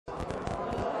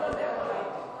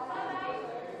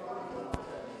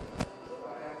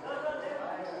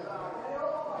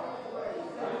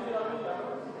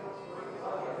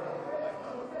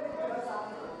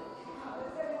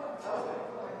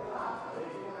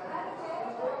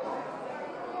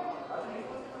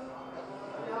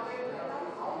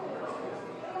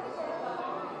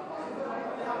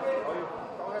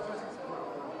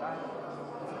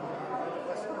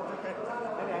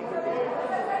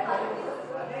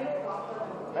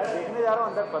रहा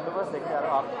हूँ अंदर बंदोबस्त देखने आ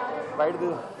रहा हूँ, आप बाइट दे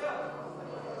दो।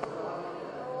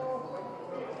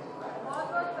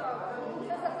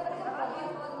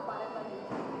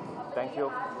 Thank you.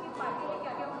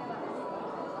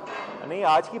 नहीं,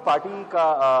 आज की पार्टी का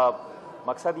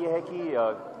मकसद ये है कि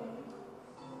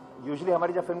यूजुअली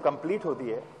हमारी जब फिल्म कंप्लीट होती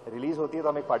है, रिलीज होती है, तो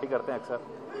हम एक पार्टी करते हैं अक्सर।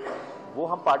 वो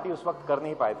हम पार्टी उस वक्त कर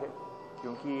नहीं पाए थे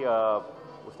क्योंकि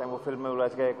उस टाइम वो फिल्म में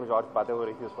उलझ गए, कुछ और बातें हो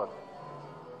रही थी उस वक्त।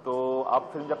 तो अब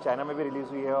फिल्म जब चाइना में भी रिलीज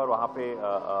हुई है और वहाँ पे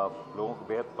लोगों को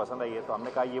बेहद पसंद आई है, तो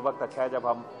हमने कहा ये वक्त अच्छा है जब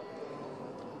हम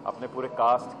अपने पूरे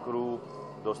कास्ट, क्रू,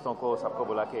 दोस्तों को, सबको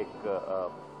बुला के एक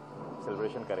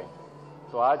सेलिब्रेशन करें।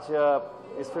 तो आज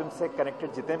इस फिल्म से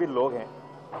कनेक्टेड जितने भी लोग हैं,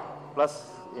 प्लस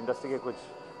इंडस्ट्री के कुछ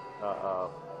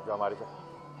जो हमारे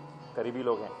करीबी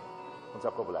लोग हैं, उन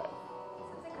सबको बुलाया।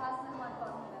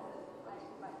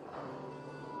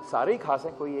 सारे ही खास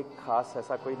हैं, कोई एक खास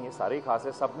ऐसा कोई नहीं है, सारे ही खास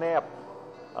है। सबने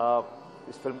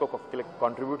इस फिल्म को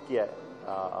कंट्रीब्यूट किया है,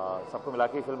 सबको मिला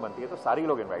के ही फिल्म बनती है, तो सारे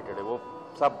लोग इनवाइटेड है। वो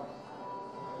सब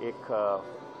एक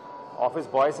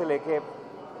ऑफिस बॉय से लेके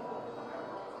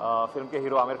फिल्म के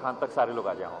हीरो आमिर खान तक सारे लोग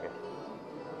आ जाए होंगे।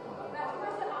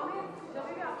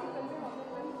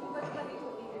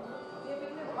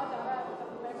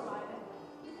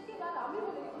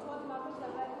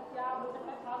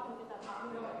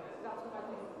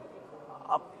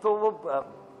 अब तो वो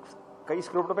कई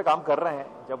स्क्रिप्टों पे काम कर रहे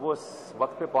हैं। जब वो उस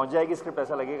वक्त पे पहुंच जाएगी स्क्रिप्ट,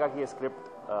 ऐसा लगेगा कि ये स्क्रिप्ट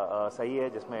सही है,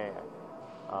 जिसमें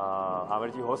आमिर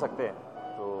जी हो सकते हैं,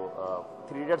 तो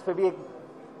 3 इडियट्स पे भी एक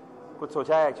कुछ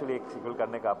सोचा है एक्चुअली एक सीक्वल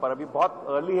करने का, पर अभी बहुत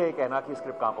अर्ली है कहना कि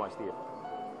स्क्रिप्ट कहाँ पहुंचती है।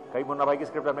 कई मुन्ना भाई की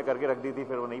स्क्रिप्ट हमने करके रख दी थी,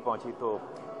 फिर वो नहीं पहुंची। तो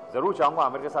जरूर चाहूँगा,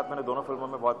 आमिर के साथ मैंने दोनों फिल्मों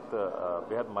में बहुत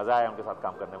बेहद मजा आया उनके साथ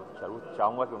काम करने में, जरूर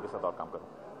चाहूँगा कि उनके साथ और काम करूँ।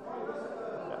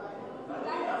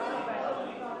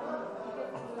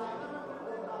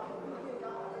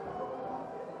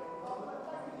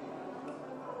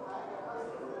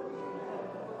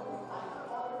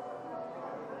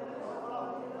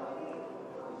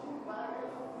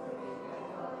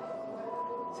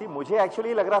 मुझे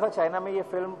एक्चुअली लग रहा था चाइना में ये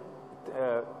फिल्म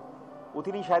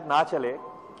उतनी शायद ना चले,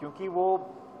 क्योंकि वो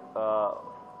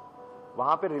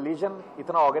वहाँ पे रिलीजन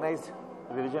इतना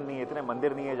ऑर्गेनाइज्ड रिलीजन नहीं है, इतने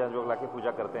मंदिर नहीं है जहाँ लोग लाके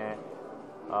पूजा करते हैं।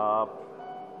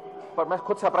 पर मैं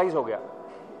खुद सरप्राइज हो गया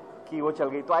कि वो चल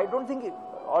गई। तो आई डोंट थिंक,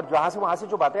 और जहाँ से वहाँ से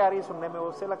जो बातें आ रही है सुनने में,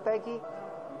 उससे लगता है कि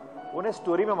उन्हें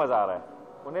स्टोरी में मजा आ रहा है।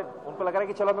 उनको लग रहा है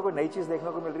कि चलो हमें कोई नई चीज़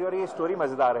देखने को मिल रही है और ये स्टोरी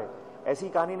मजेदार है, ऐसी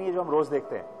कहानी नहीं है जो हम रोज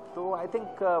देखते हैं। तो आई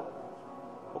थिंक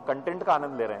वो कंटेंट का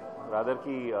आनंद ले रहे हैं रादर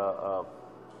की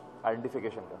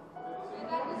आइडेंटिफिकेशन का।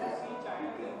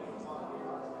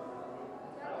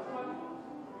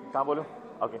 कहाँ बोलूं?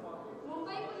 Okay.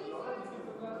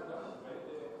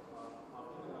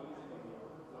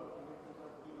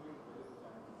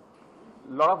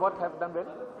 Lot of work have done well.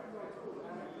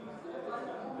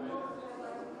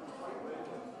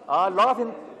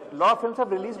 lot of films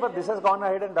have released, but this has gone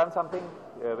ahead and done something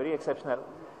very exceptional.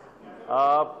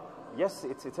 Yes,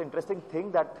 it's an interesting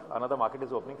thing that another market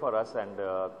is opening for us, and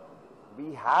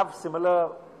we have similar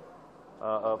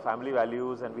family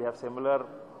values and we have similar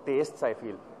tastes, I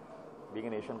feel, being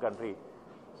an Asian country.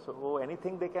 So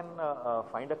anything they can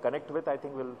find a connect with, I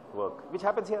think will work, which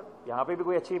happens here. यहाँ पे भी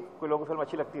कोई लोगों को film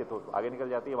अच्छी लगती है तो आगे निकल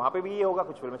जाती है, वहाँ पे भी ये होगा,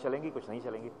 कुछ फिल्में चलेंगी, कुछ नहीं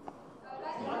चलेंगी।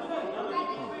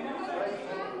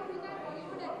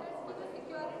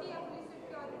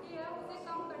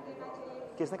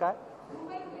 किसने कहा है?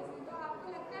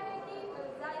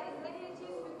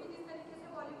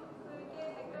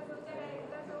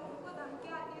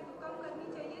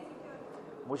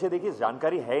 मुझे देखिए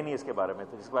जानकारी है ही नहीं इसके बारे में,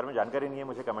 तो जिसके बारे में जानकारी नहीं है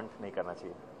मुझे कमेंट नहीं करना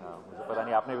चाहिए। मुझे पता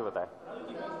नहीं, आपने भी बताया।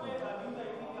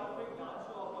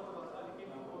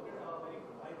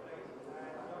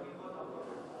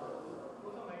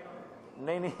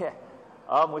 नहीं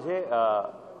मुझे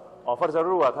ऑफर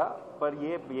ज़रूर हुआ था, पर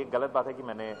ये गलत बात है कि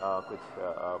मैंने कुछ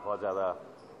बहुत ज़्यादा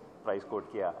प्राइस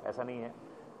कोट किया, ऐसा नहीं है।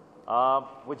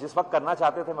 वो जिस वक्त करना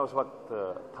चाहते थे मैं उस वक्त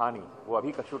था नहीं, वो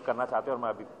अभी शूट करना चाहते हैं और मैं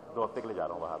अभी 2 हफ्ते के लिए जा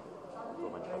रहा हूँ बाहर, तो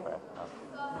मैं नहीं कर पाया।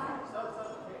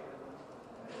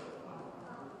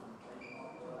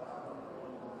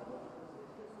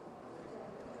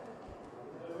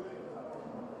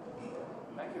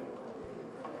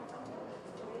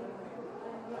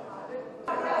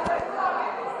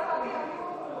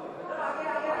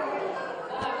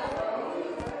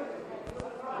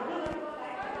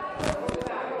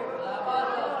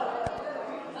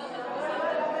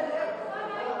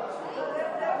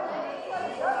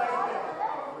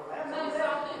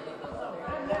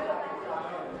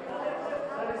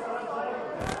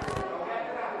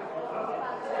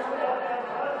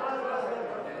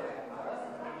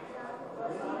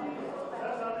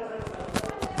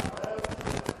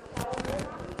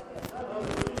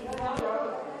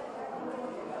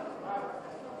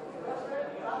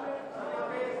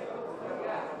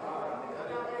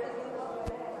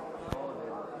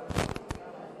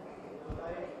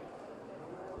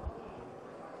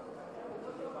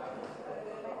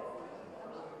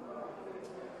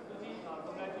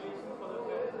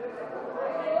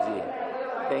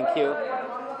 Thank you.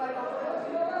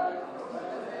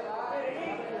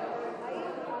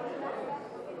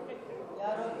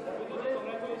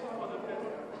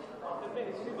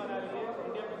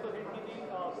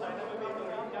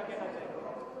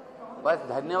 बस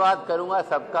धन्यवाद करूंगा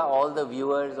सबका, all the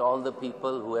viewers, all the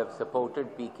people who have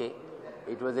supported PK.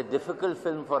 It was a difficult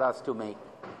film for us to make.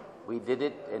 We did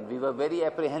it and we were very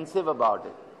apprehensive about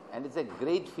it. And it's a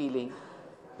great feeling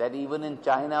that even in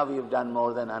China we have done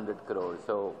more than 100 crores.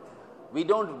 So we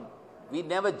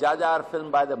never judge our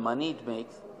film by the money it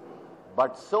makes,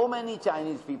 but so many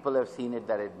Chinese people have seen it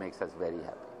that it makes us very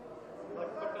happy.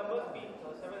 But numbers speak,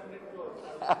 700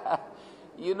 crores.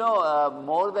 You know,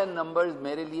 more than numbers,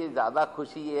 मेरे लिए ज़्यादा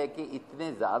खुशी ये है कि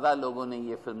इतने ज़्यादा लोगों ने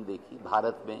ये फिल्म देखी,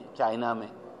 भारत में, चाइना में,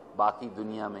 बाकी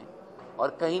दुनिया में, और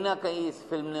कहीं ना कहीं इस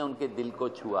फिल्म ने उनके दिल को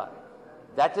छुआ.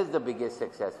 That is the biggest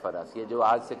success for us. ये जो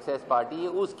आज सक्सेस पार्टी है,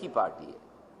 उसकी पार्टी है.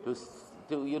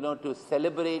 To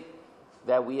celebrate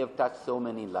that we have touched so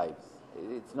many lives.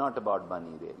 It's not about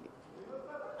money really.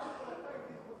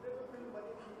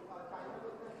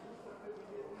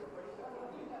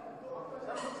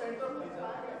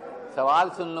 सवाल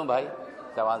सुन लो भाई,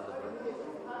 सवाल सुन लो.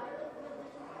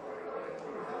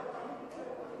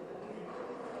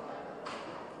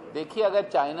 देखिए, अगर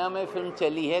चाइना में फिल्म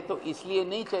चली है तो इसलिए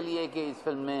नहीं चली है कि इस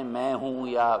फिल्म में मैं हूं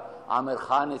या आमिर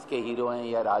खान इसके हीरो हैं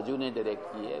या राजू ने डायरेक्ट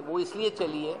की है. वो इसलिए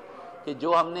चली है कि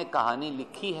जो हमने कहानी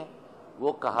लिखी है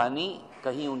वो कहानी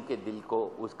कहीं उनके दिल को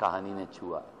उस कहानी ने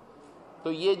छुआ.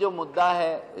 तो ये जो मुद्दा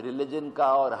है रिलीजन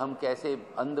का, और हम कैसे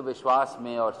अंधविश्वास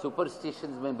में और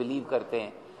सुपरस्टिशंस में बिलीव करते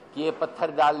हैं कि ये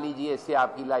पत्थर डाल लीजिए इससे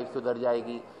आपकी लाइफ सुधर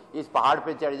जाएगी, इस पहाड़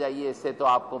पे चढ़ जाइए इससे तो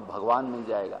आपको भगवान मिल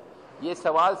जाएगा. ये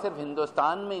सवाल सिर्फ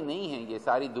हिंदुस्तान में ही नहीं है, ये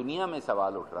सारी दुनिया में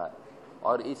सवाल उठ रहा है.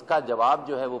 और इसका जवाब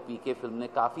जो है वो पीके फिल्म ने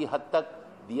काफ़ी हद तक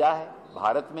दिया है,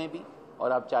 भारत में भी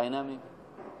और अब चाइना में भी.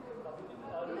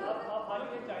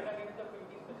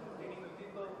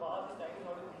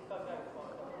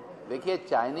 देखिए,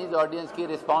 चाइनीज़ ऑडियंस की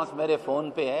रिस्पांस मेरे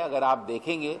फ़ोन पे है. अगर आप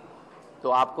देखेंगे तो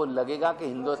आपको लगेगा कि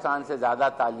हिंदुस्तान से ज़्यादा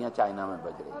तालियां चाइना में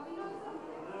बज रही.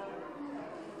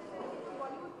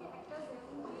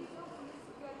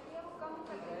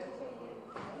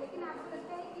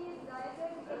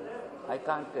 I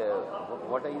can't.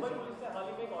 What are you saying?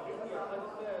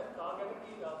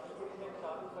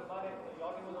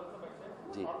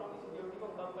 जी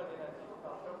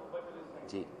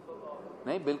जी,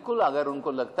 नहीं बिल्कुल. अगर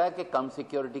उनको लगता है कि कम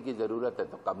सिक्योरिटी की ज़रूरत है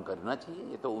तो कम करना चाहिए.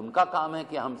 ये तो उनका काम है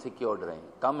कि हम सिक्योर्ड रहें.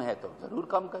 कम है तो ज़रूर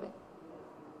कम करें.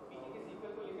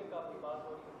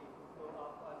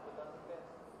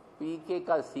 पीके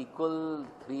का सीक्वल,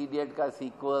 3 इडियट का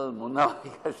सीक्वल, मुन्ना भाई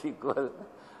का सीक्वल,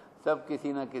 सब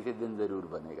किसी ना किसी दिन ज़रूर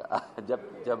बनेगा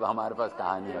जब हमारे पास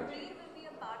कहानी होगी.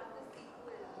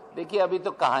 देखिए, अभी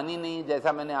तो कहानी नहीं.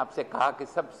 जैसा मैंने आपसे कहा कि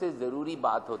सबसे ज़रूरी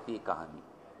बात होती है कहानी.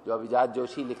 जो अभिजात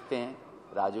जोशी लिखते हैं,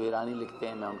 राजू ईरानी लिखते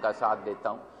हैं, मैं उनका साथ देता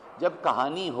हूँ. जब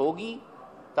कहानी होगी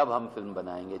तब हम फिल्म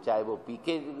बनाएंगे, चाहे वो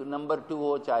पीके नंबर 2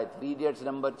 हो, चाहे 3 इडियट्स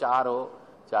नंबर 4 हो,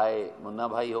 चाहे मुन्ना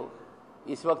भाई हो.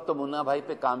 इस वक्त तो मुन्ना भाई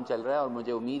पे काम चल रहा है और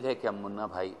मुझे उम्मीद है कि हम मुन्ना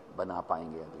भाई बना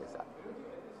पाएंगे अगले साल.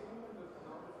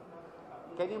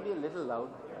 Can you be a little loud?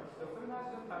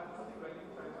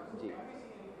 Ji.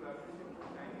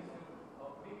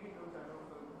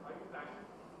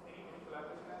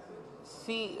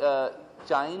 See,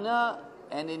 China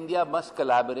and India must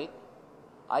collaborate.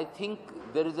 I think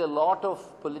there is a lot of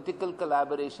political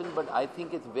collaboration, but I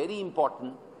think it's very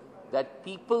important that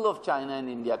people of China and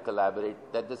India collaborate,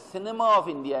 that the cinema of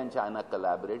India and China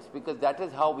collaborates, because that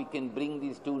is how we can bring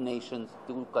these two nations,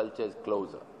 two cultures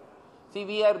closer. See,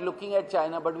 we are looking at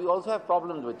China, but we also have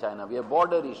problems with China. We have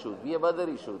border issues, we have other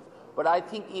issues. But I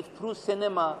think if through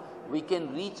cinema we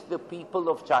can reach the people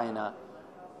of China,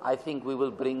 I think we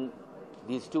will bring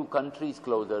these two countries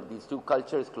closer, these two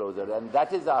cultures closer, and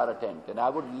that is our attempt. And I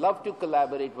would love to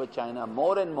collaborate with China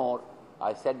more and more.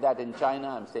 I said that in China,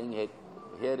 I'm saying it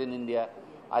here in India.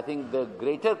 I think the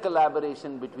greater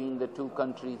collaboration between the two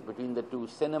countries, between the two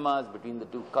cinemas, between the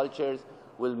two cultures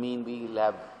will mean we will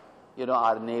have,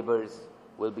 our neighbors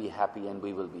will be happy and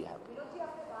we will be happy.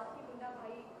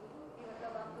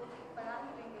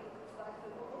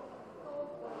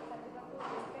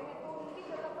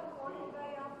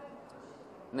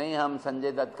 नहीं, हम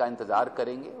संजय दत्त का इंतज़ार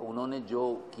करेंगे. उन्होंने जो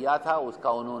किया था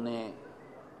उसका उन्होंने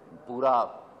पूरा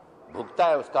भुगता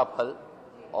है उसका फल,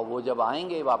 और वो जब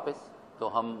आएंगे वापस तो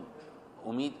हम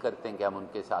उम्मीद करते हैं कि हम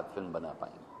उनके साथ फिल्म बना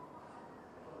पाएंगे.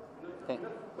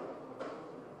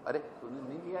 अरे तूने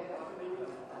नहीं दिया है?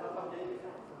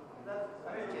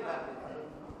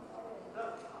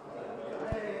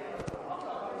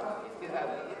 इसके साथ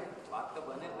बात तो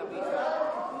बने तभी.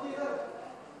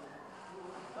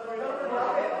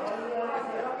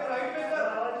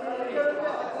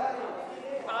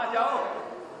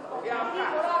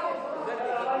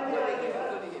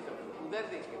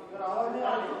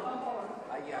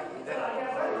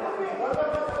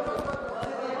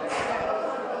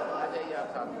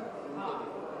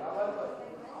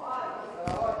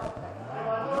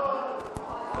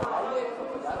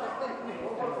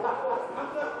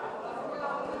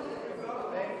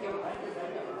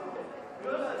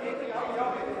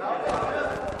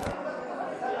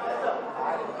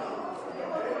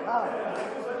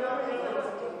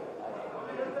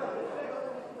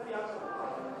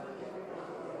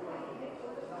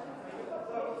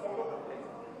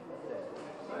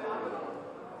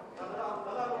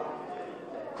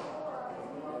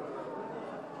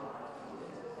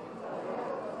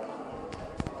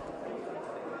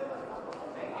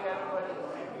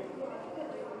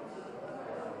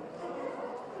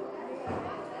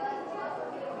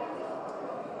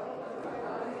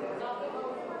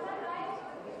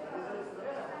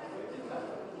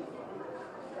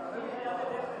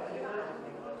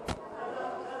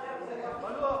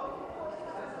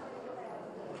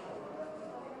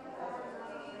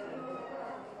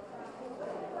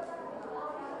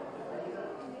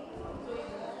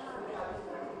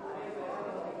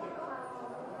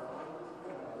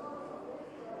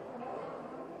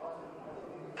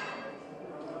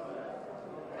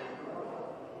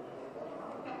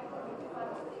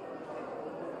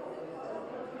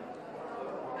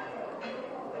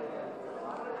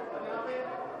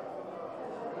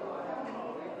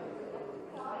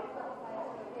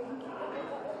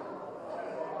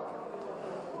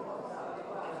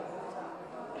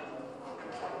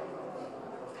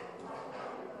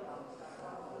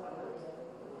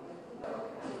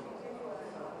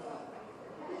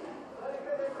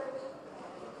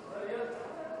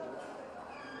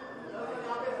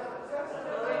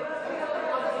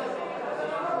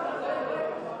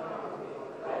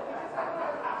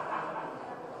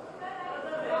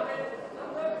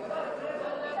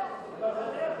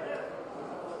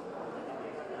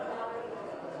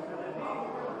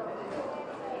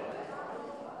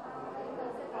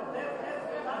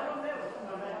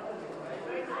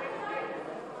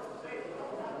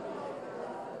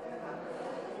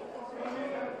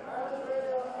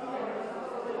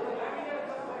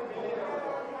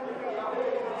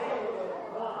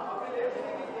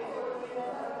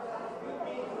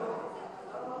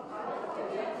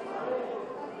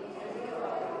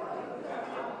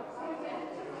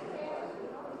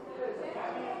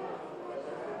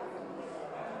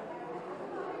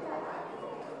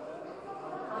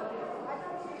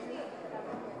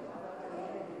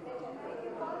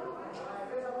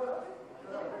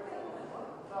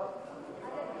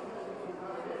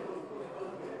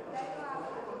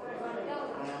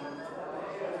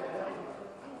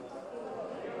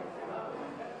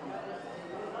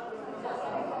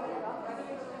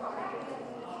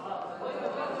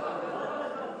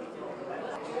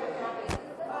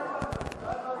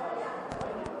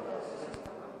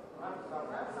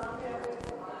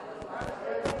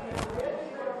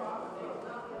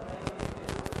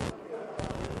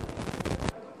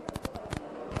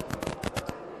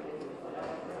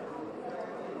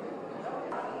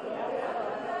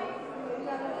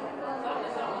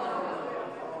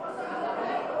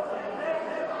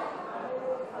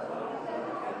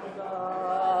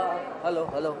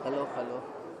 Hello.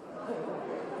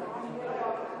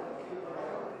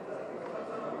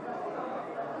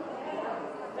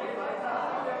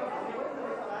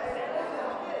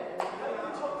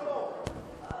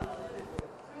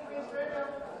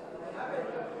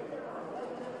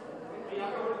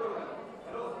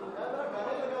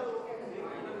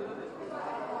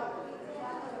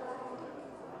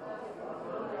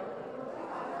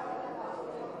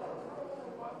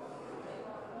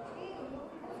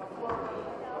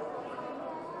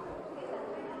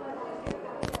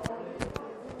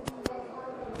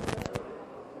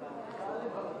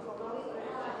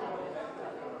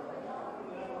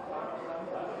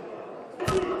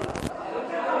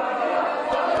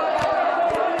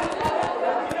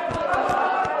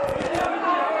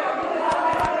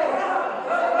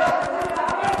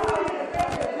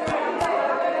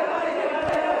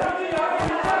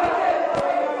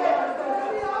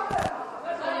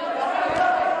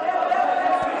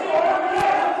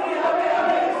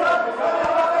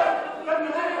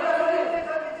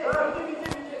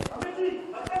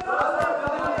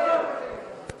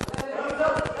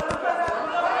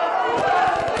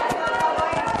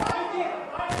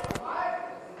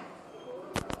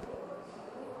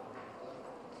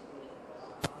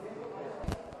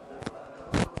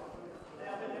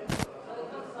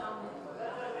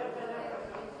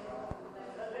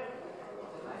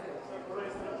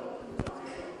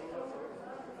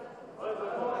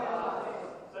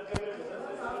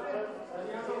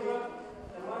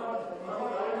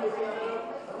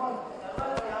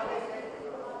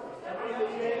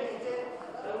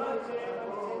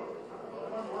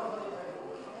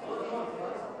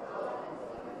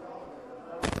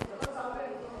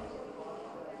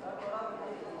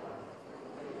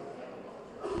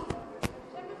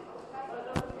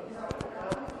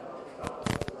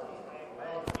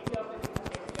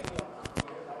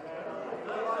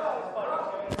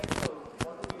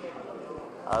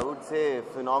 I would say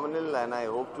phenomenal, and I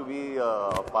hope to be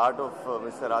a part of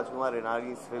Mr. Rajkumar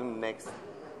Renardi's film next.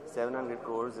 700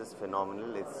 crores is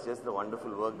phenomenal. It's just the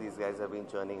wonderful work these guys have been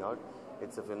churning out.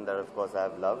 It's a film that, of course, I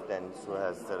have loved, and so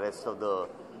has the rest of the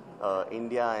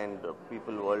India and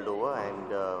people world over.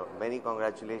 And many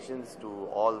congratulations to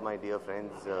all my dear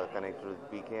friends connected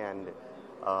with PK, and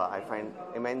I find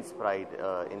immense pride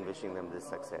in wishing them this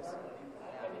success.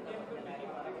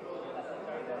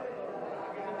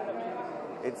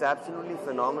 It's absolutely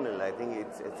phenomenal. I think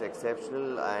it's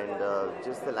exceptional, and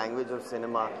just the language of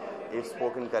cinema, if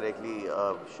spoken correctly,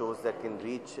 shows that can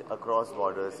reach across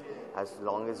borders as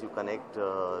long as you connect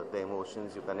the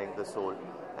emotions, you connect the soul,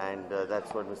 and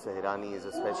that's what Mr. Hirani is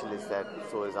a specialist at.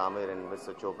 So is Aamir and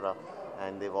Mr. Chopra,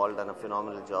 and they've all done a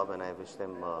phenomenal job, and I wish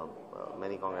them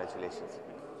many congratulations.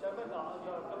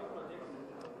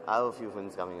 I have a few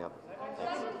films coming up.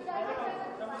 Thanks.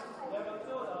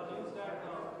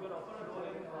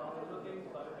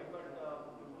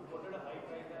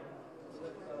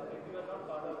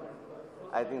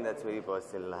 I think that's very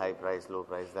personal. High price, low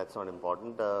price, that's not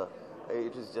important.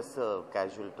 It was just a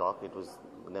casual talk. It was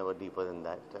never deeper than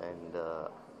that, and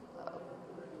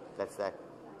that's that.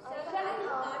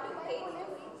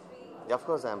 Yeah, of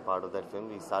course, I'm part of that film.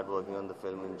 We start working on the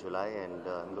film in July, and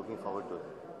I'm looking forward to it.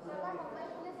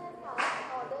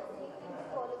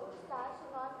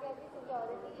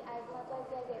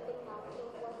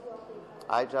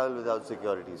 I travel without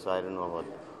security, so I don't know about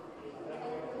that.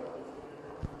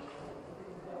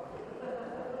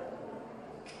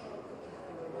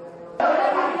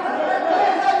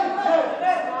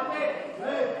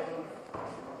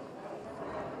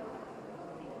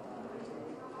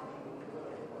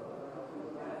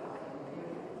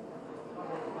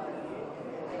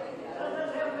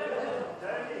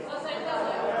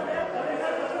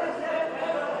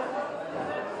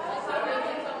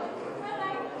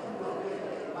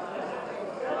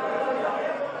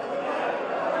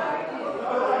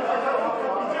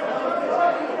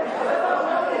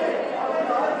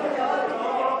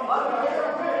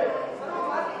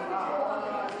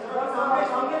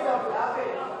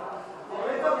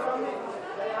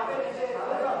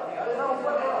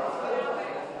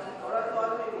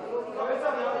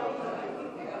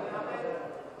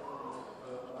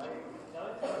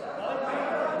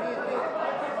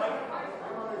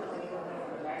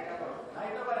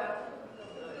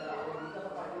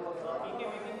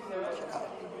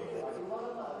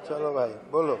 चलो भाई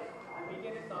बोलो.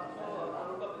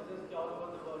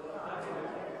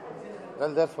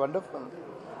 Well, that's wonderful,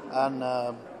 and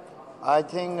I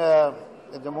think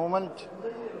at the moment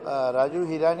Raju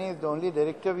Hirani is the only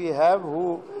director we have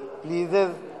who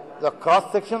pleases the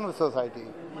cross section of society,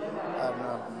 and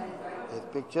his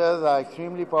pictures are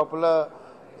extremely popular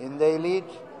in the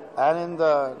elite and in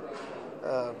the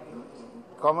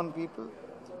common people.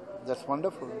 That's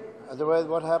wonderful. Otherwise,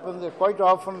 what happens is quite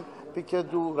often pictures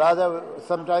do rather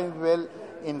sometimes well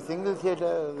in single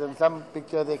theatre, and some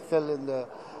pictures excel in the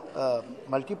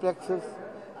multiplexes,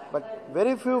 but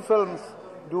very few films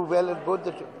do well at both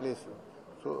the places.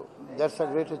 So that's a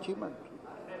great achievement.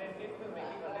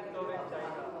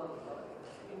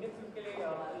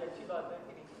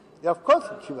 Yeah, of course,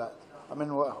 अच्छी बात. I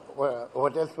mean,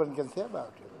 what else one can say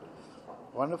about it?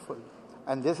 Wonderful.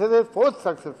 And this is a fourth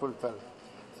successful film.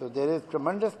 So there is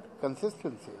tremendous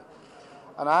consistency.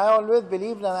 And I always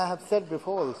believed, and I have said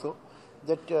before also,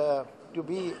 that to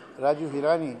be Raju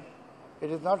Hirani,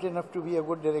 it is not enough to be a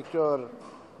good director or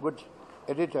good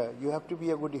editor. You have to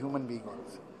be a good human being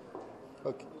also.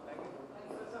 Okay.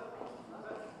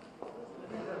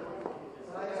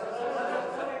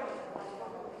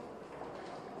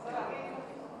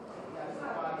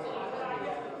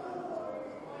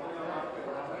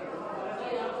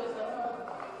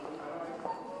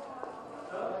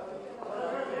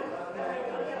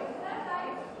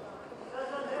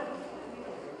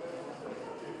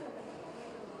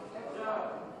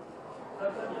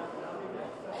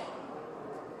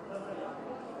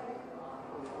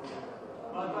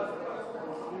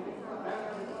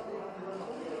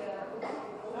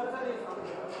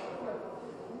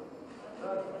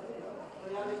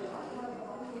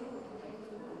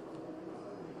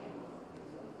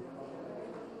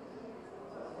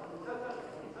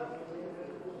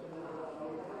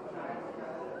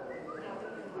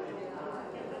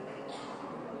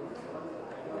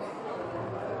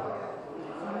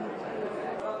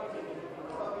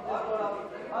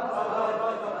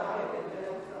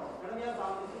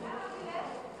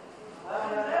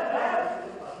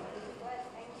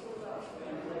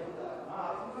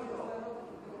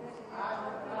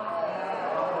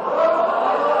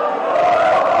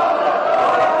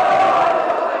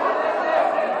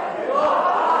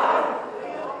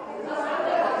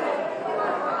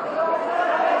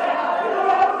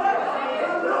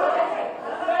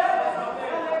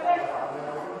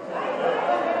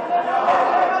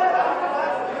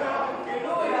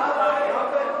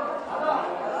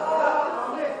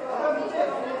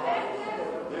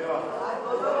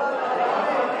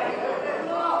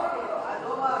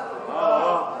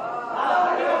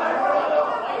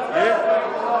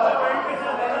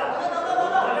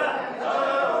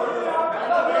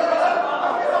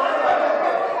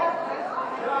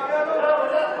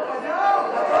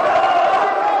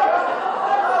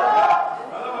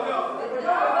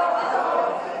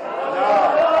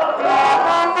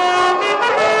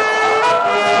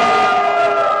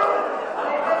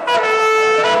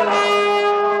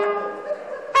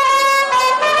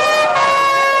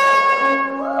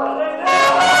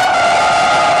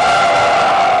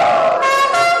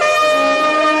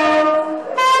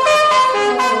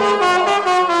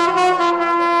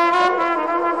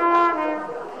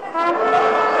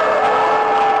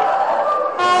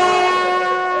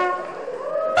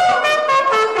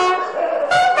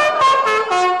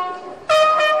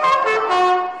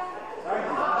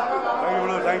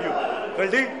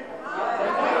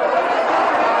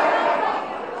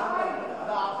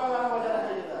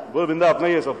 बोल बिंदा अपना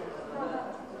ही है सब।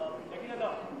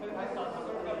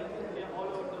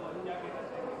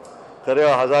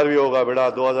 करेगा 1000 भी होगा बेटा,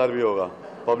 2000 भी होगा।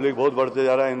 पब्लिक बहुत बढ़ते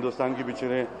जा रहा है, हिंदुस्तान की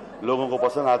पिक्चरें लोगों को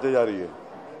पसंद आते जा रही है।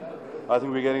 I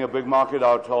think we're getting a big market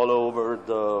out all over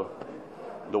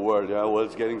the world. Yeah, the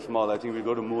world's getting small. I think we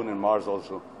go to Moon and Mars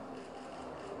also.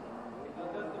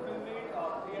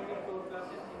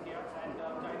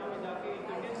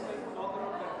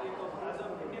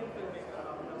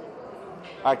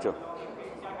 Actor.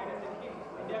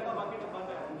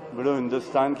 बेटो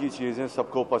हिंदुस्तान की चीजें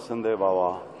सबको पसंद है बाबा,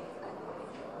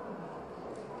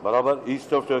 बराबर।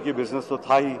 ईस्ट ऑफ टर्की बिजनेस तो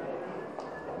था ही,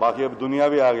 बाकी अब दुनिया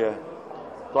भी आ गया है।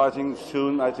 So I think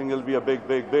soon, I think it'll be a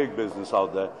big business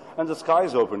out there. And the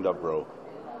sky's opened up, bro.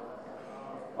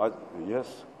 Yes.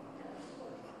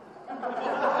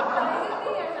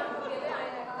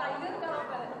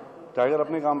 Tiger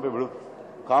अपने काम पे bro,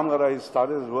 काम कर रहा है. He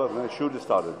started his work, man. Shoot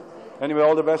started. Anyway,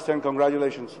 all the best and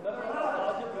congratulations.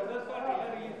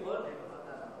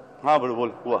 हाँ bro,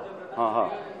 बोल हुआ. हाँ.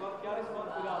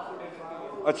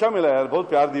 अच्छा मिला यार, बहुत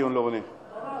प्यार दिया उन लोगों ने.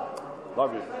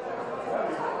 Love you.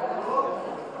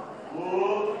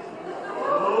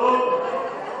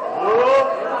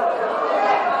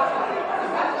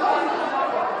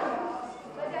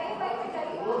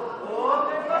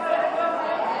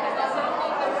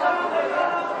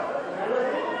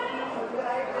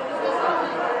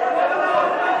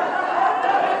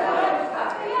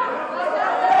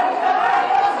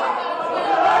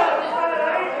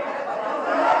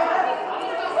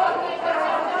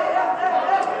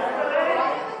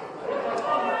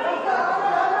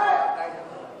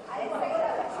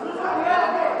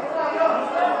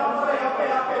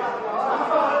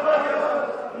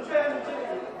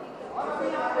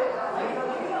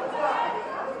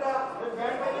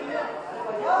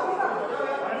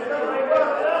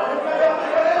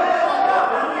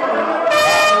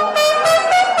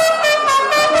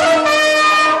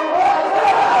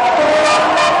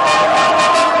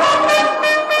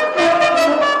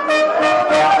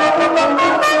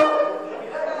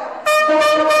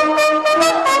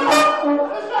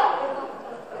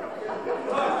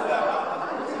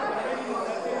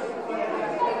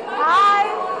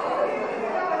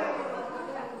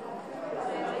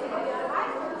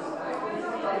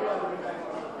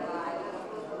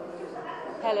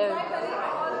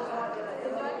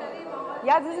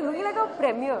 Yeah, this is looking like a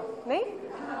premiere, nahi?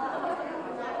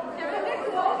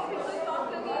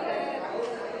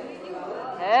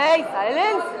 Hey,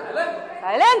 silence!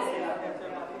 Silence!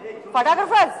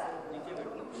 Photographers!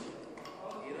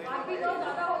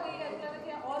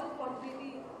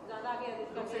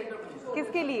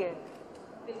 किसके लिए?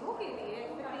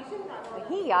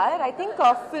 नहीं यार, I think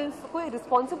फिल्म कोई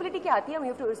रिस्पॉन्सिबिलिटी क्या आती है? You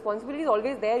have to, responsibility is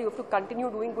always there. You have to continue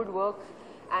doing good work,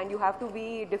 and you have to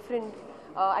be different.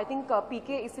 I think PK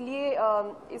इसलिए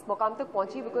इस मुकाम तक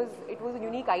पहुंची because it was a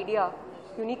unique idea,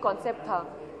 unique concept था,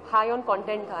 high on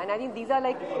content था, and I think these are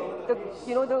like the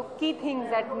the key things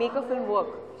that make a film work.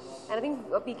 And I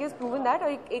think PK has proven that.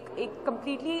 और एक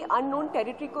completely unknown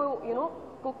territory को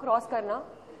को cross करना,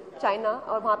 China,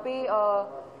 और वहाँ पे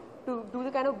to do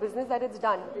the kind of business that it's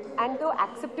done, and the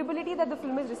acceptability that the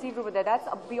film has received over there, that's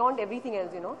beyond everything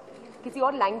else. किसी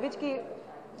और language के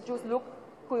जो लोग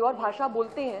कोई और भाषा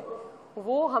बोलते हैं,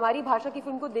 वो हमारी भाषा की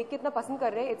फिल्म को देख के इतना पसंद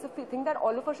कर रहे हैं. It's a thing that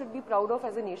all of us should be proud of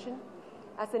as a nation,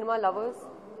 as cinema lovers.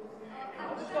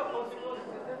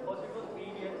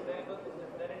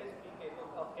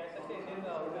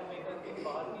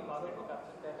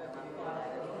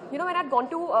 When I'd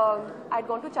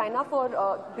gone to China for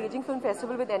Beijing Film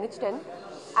Festival with NH10,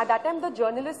 at that time the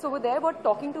journalists over there were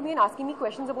talking to me and asking me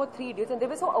questions about 3 Idiots, and they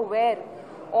were so aware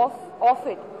of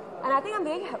it. And I think I'm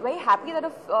very very happy that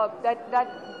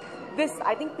this,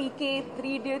 I think PK,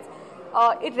 3 Idiots,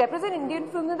 it represents Indian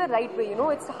films in the right way.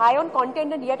 It's high on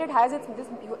content, and yet it has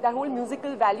that whole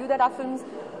musical value that our films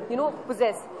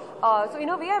possess. So in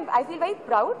a way, I feel very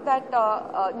proud that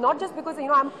not just because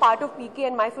I'm part of PK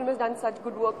and my film has done such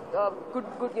good work,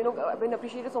 been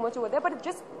appreciated so much over there, but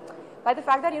just by the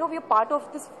fact that we are part of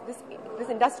this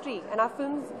industry, and our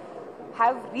films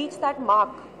have reached that mark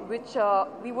which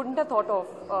we wouldn't have thought of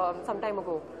some time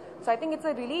ago. So I think it's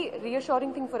a really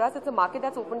reassuring thing for us. It's a market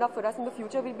that's opened up for us. In the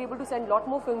future, we'll be able to send a lot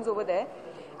more films over there,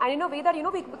 and in a way that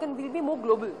we'll be more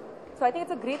global. So I think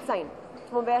it's a great sign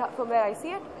from where I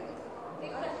see it.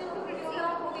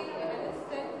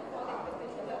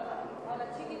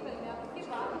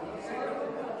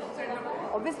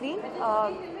 Obviously,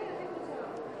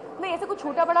 नहीं ऐसा कुछ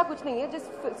छोटा बड़ा कुछ नहीं है. Just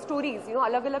stories,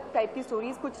 अलग अलग टाइप की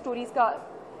stories. कुछ stories का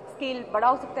scale बड़ा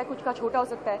हो सकता है, कुछ का छोटा हो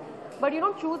सकता है. But you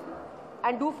don't choose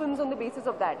and do films on the basis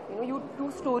of that. You know, you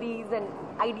do stories and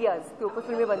ideas के ऊपर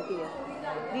फिल्में बनती हैं.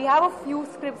 We have a few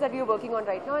scripts that we are working on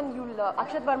right now, and you'll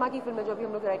अक्षत वर्मा की film है जो अभी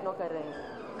हम लोग right now कर रहे हैं.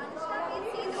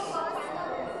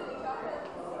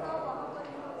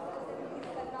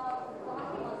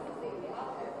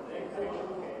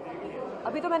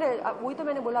 अभी तो मैंने वही तो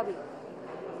मैंने बोला अभी.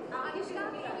 Anushka,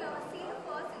 we have seen the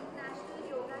first international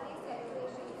yoga day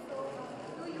celebration. So,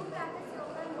 do you practice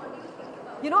yoga and what do you think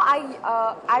about it? You know,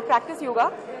 I practice yoga,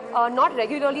 not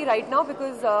regularly right now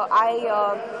because I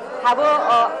have a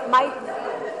my.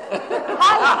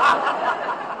 Hi.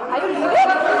 Are you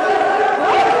leaving?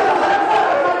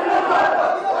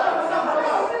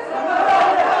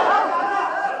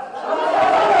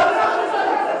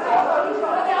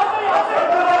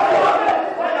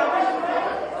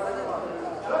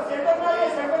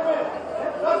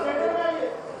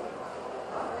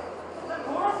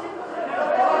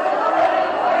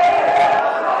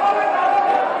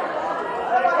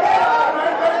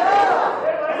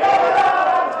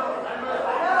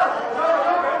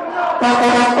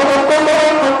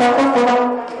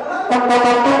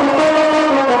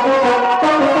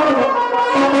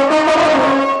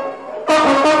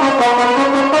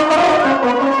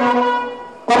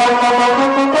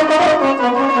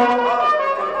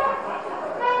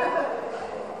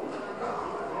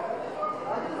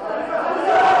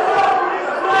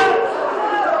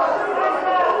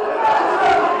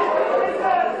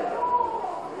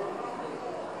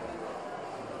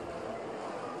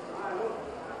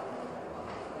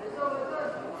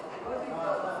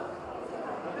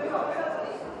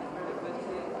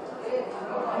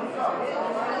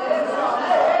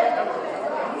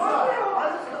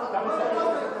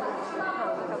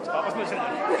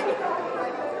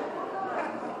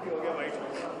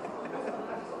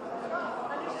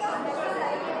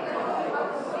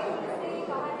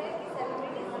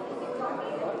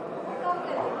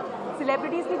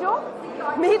 Celebrities की जो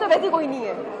मेरी तो वैसे कोई नहीं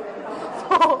है,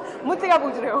 तो मुझसे क्या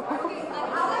पूछ रहे हो?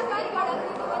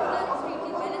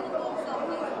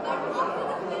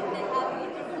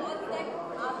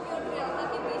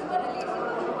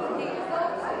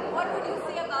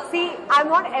 See, I'm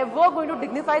not ever going to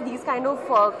dignify these kind of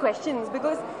questions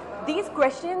because these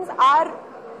questions are.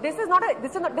 This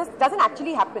doesn't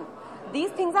actually happen.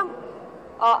 These things are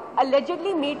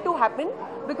allegedly made to happen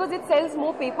because it sells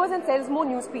more papers and sells more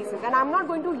news pieces. And I'm not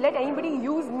going to let anybody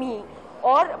use me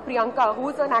or Priyanka, who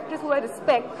is an actress who I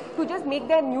respect, to just make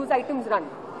their news items run.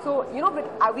 So, you know,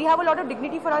 we have a lot of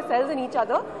dignity for ourselves and each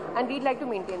other, and we'd like to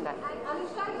maintain that.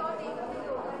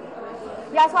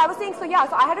 Yeah, so I was saying, so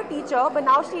I had a teacher, but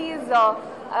now she is,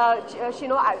 you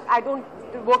know, I don't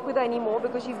work with her anymore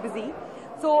because she's busy.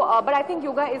 So, but I think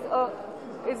yoga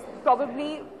is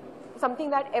probably something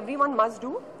that everyone must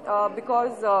do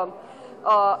because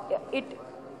it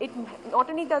not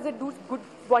only does it do good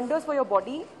wonders for your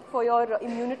body, for your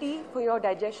immunity, for your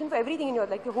digestion, for everything in your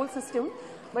your whole system,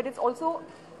 but it's also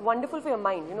wonderful for your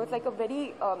mind. You know, it's like a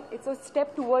very it's a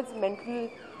step towards mental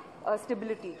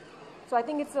stability. So I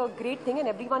think it's a great thing, and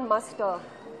everyone must.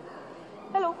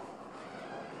 Hello.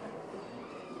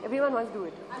 Everyone must do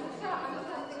it.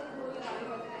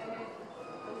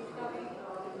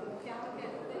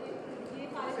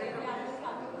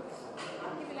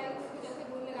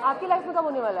 आपकी life में कब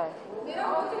होने वाला है?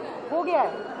 हो गया है।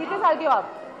 कितने साल के हो आप?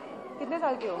 कितने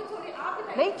साल के हो?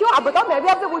 नहीं क्यों? आप बताओ, मैं भी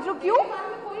आपसे पूछ रही हूँ क्यों?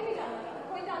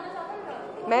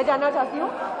 मैं जानना चाहती हूँ,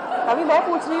 तभी मैं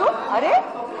पूछ रही हूँ। अरे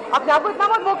अपने आप को इतना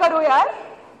मत वो करो यार।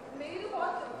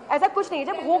 ऐसा कुछ नहीं है,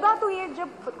 जब होगा तो ये जब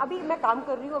अभी मैं काम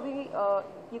कर रही हूँ, अभी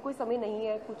ये कोई समय नहीं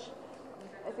है कुछ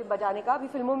ऐसे बजाने का। अभी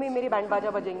फिल्मों में मेरे बैंड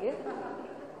बाजा बजेंगे,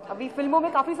 अभी फिल्मों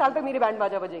में काफी साल तक मेरे बैंड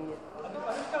बाजा बजेंगे।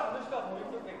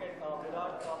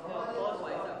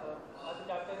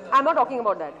 I'm not talking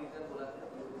about that.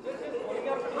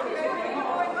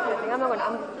 I'm not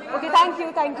gonna. Okay, thank you.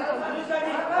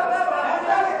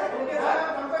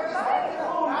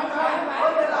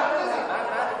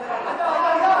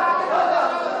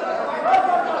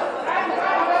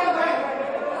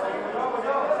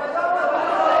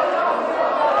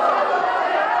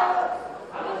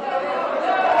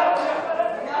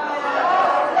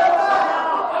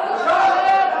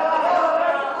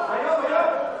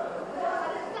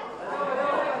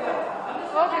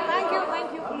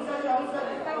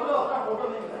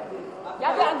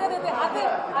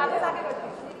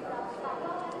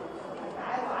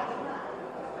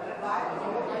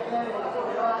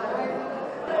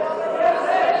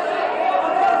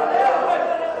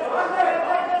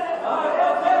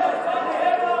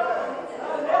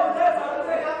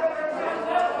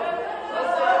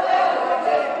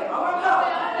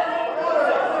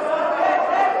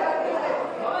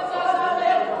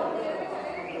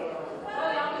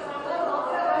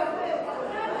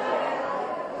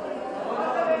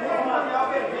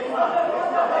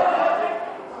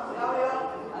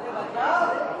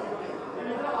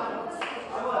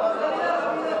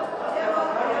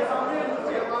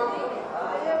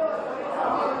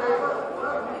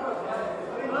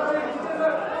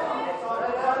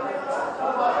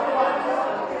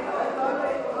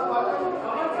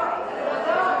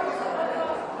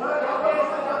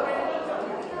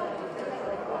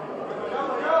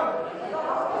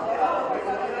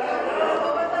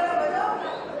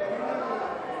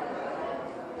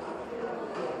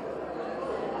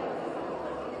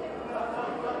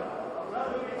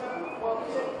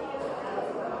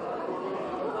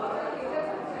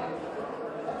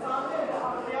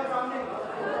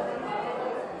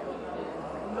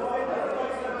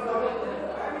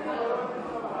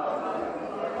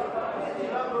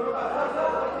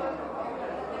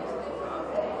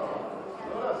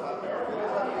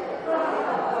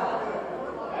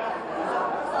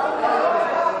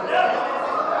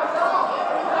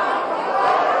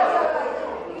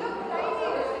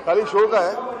 Diwali show का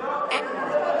है।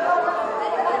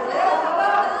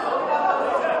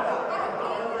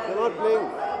 They're not playing.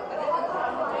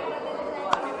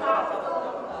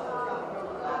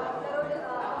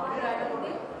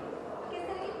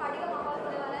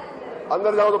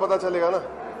 अंदर जाओ तो पता चलेगा ना।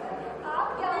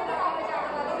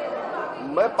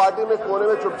 मैं पार्टी में कोने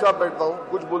में चुपचाप बैठता हूँ,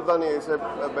 कुछ बोलता नहीं, ऐसे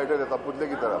बैठे रहता पुतले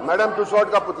की तरह। मैडम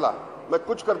टूसॉट का पुतला, मैं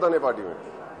कुछ करता नहीं पार्टी में।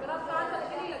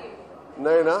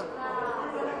 नहीं ना?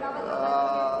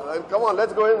 Come on,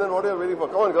 let's go in and what are you waiting for?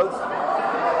 Come on, girls.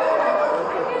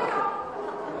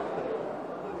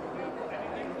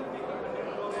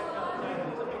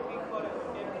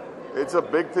 It's a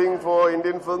big thing for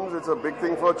Indian films. It's a big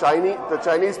thing for the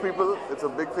Chinese people. It's a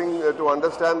big thing to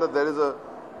understand that there is a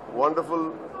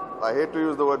wonderful, I hate to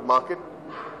use the word market.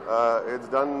 It's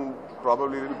done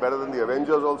probably a little better than the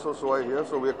Avengers also, so I hear.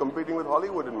 So we are competing with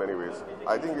Hollywood in many ways.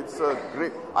 I think it's a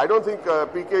great, I don't think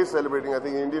PK is celebrating. I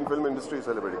think the Indian film industry is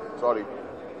celebrating. Sorry.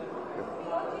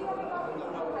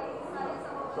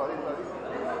 Sorry.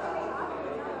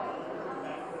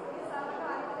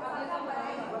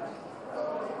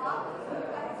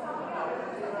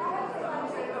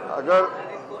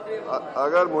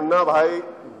 अगर मुन्ना भाई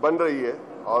बन रही है,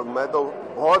 और मैं तो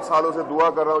बहुत सालों से दुआ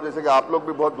कर रहा हूं, जैसे कि आप लोग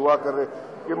भी बहुत दुआ कर रहे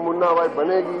हैं कि मुन्ना भाई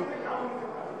बनेगी,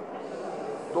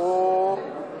 तो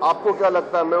आपको क्या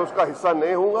लगता है मैं उसका हिस्सा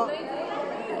नहीं हूंगा?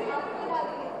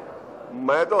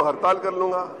 मैं तो हड़ताल कर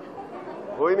लूंगा।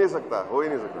 हो ही नहीं सकता।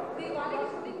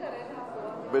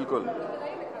 बिल्कुल।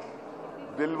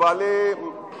 दिलवाले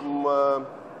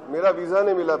मेरा वीजा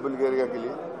नहीं मिला बुल्गारिया के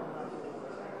लिए।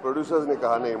 प्रोड्यूसर्स ने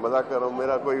कहा नहीं, मजाक कर रहा हूँ,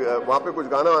 मेरा कोई वहां पे कुछ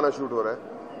गाना वाना शूट हो रहा है,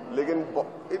 लेकिन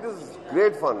it is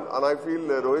great fun and I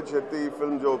feel Rohit Shetty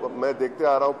film जो मैं देखते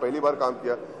आ रहा हूँ, पहली बार काम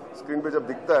किया, स्क्रीन पे जब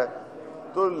दिखता है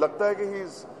तो लगता है कि he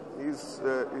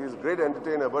is great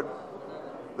entertainer, but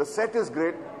the set is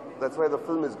great, that's why the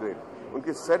film is great.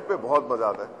 उनकी सेट पे बहुत मजा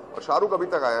आता है, और शाहरुख अभी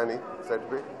तक आया नहीं सेट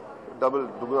पे, डबल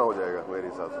दुगना हो जाएगा मेरे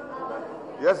हिसाब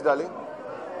से। यस डार्लिंग,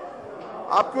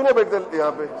 आप क्यों नहीं बैठते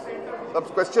यहाँ पे? अब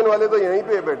क्वेश्चन वाले तो यहीं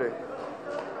पे बैठे।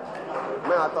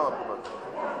 मैं आता हूँ आपके पास।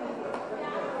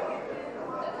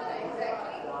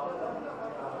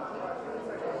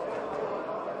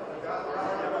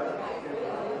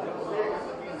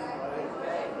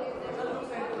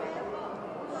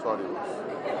 सॉरी,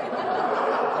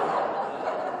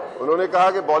 उन्होंने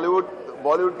कहा कि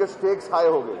बॉलीवुड के स्टेक्स हाई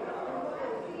हो गए।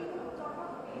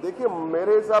 देखिए,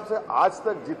 मेरे हिसाब से आज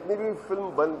तक जितनी भी फिल्म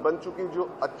बन चुकी, जो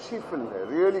अच्छी फिल्म है,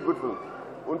 रियली गुड फिल्म,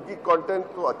 उनकी कंटेंट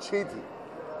तो अच्छी ही थी।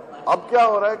 अब क्या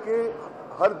हो रहा है कि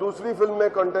हर दूसरी फिल्म में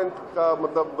कंटेंट का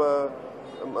मतलब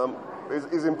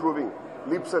is improving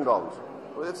leaps and downs.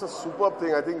 So it's a superb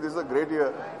thing. I think this is a great year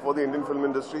for the Indian film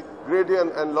industry. Great year,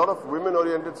 and a lot of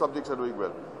women-oriented subjects are doing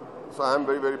well. So I am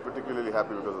very, very particularly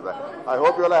happy because of that. I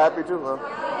hope you all are happy too, huh?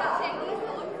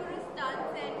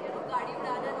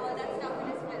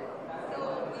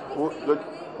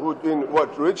 Who in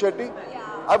what? Rohit Shetty? Yeah.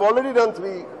 I've already done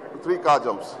three car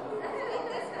jumps.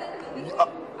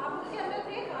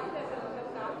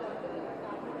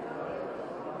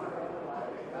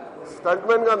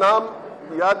 Stuntman का नाम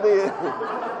याद नहीं है,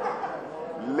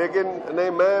 लेकिन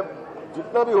नहीं, मैं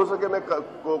जितना भी हो सके मैं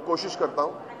कोशिश करता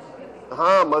हूँ।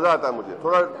 हाँ, मजा आता है मुझे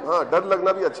थोड़ा। हाँ, डर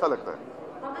लगना भी अच्छा लगता है।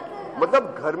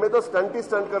 मतलब घर में तो स्टंट ही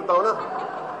स्टंट करता हूँ ना।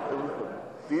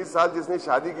 30 साल जिसने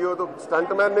शादी की हो तो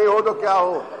स्टंटमैन नहीं हो तो क्या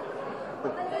हो?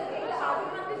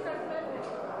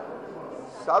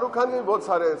 शाहरुख खान के बहुत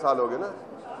सारे साल हो गए ना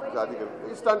शादी के,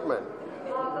 stuntman.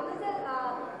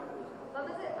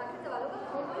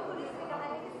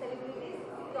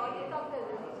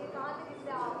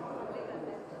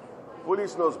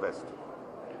 Police knows best.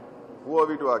 Who are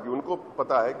we to argue? उनको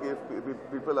पता है कि if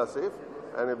people are safe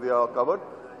and if they are covered,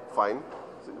 fine.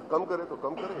 कम करे तो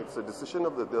कम करे. It's a decision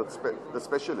of the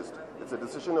specialist. It's a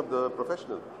decision of the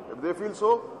professional. If they feel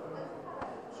so,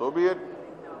 so be it.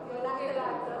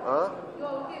 Huh?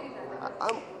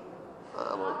 I'm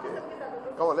okay.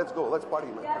 Come on, let's go. Let's party,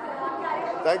 man.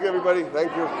 Thank you, everybody.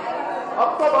 Thank you. अब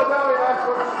तो बजाओ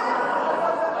यार.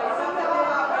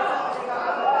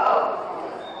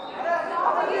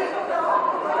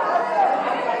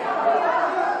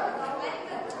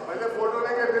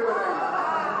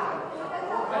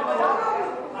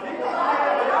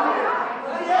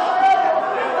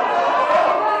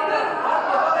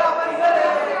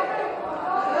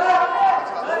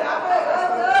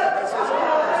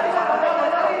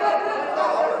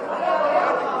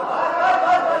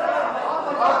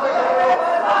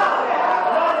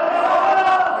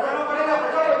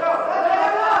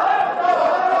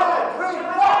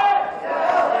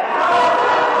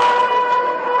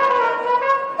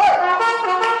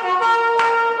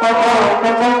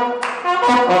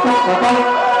 See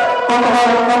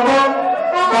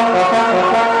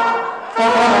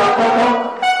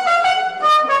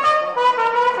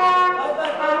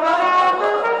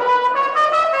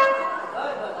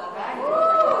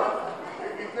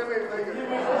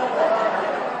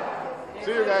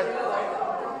you guys.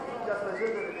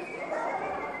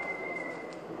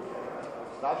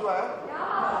 Raju आया?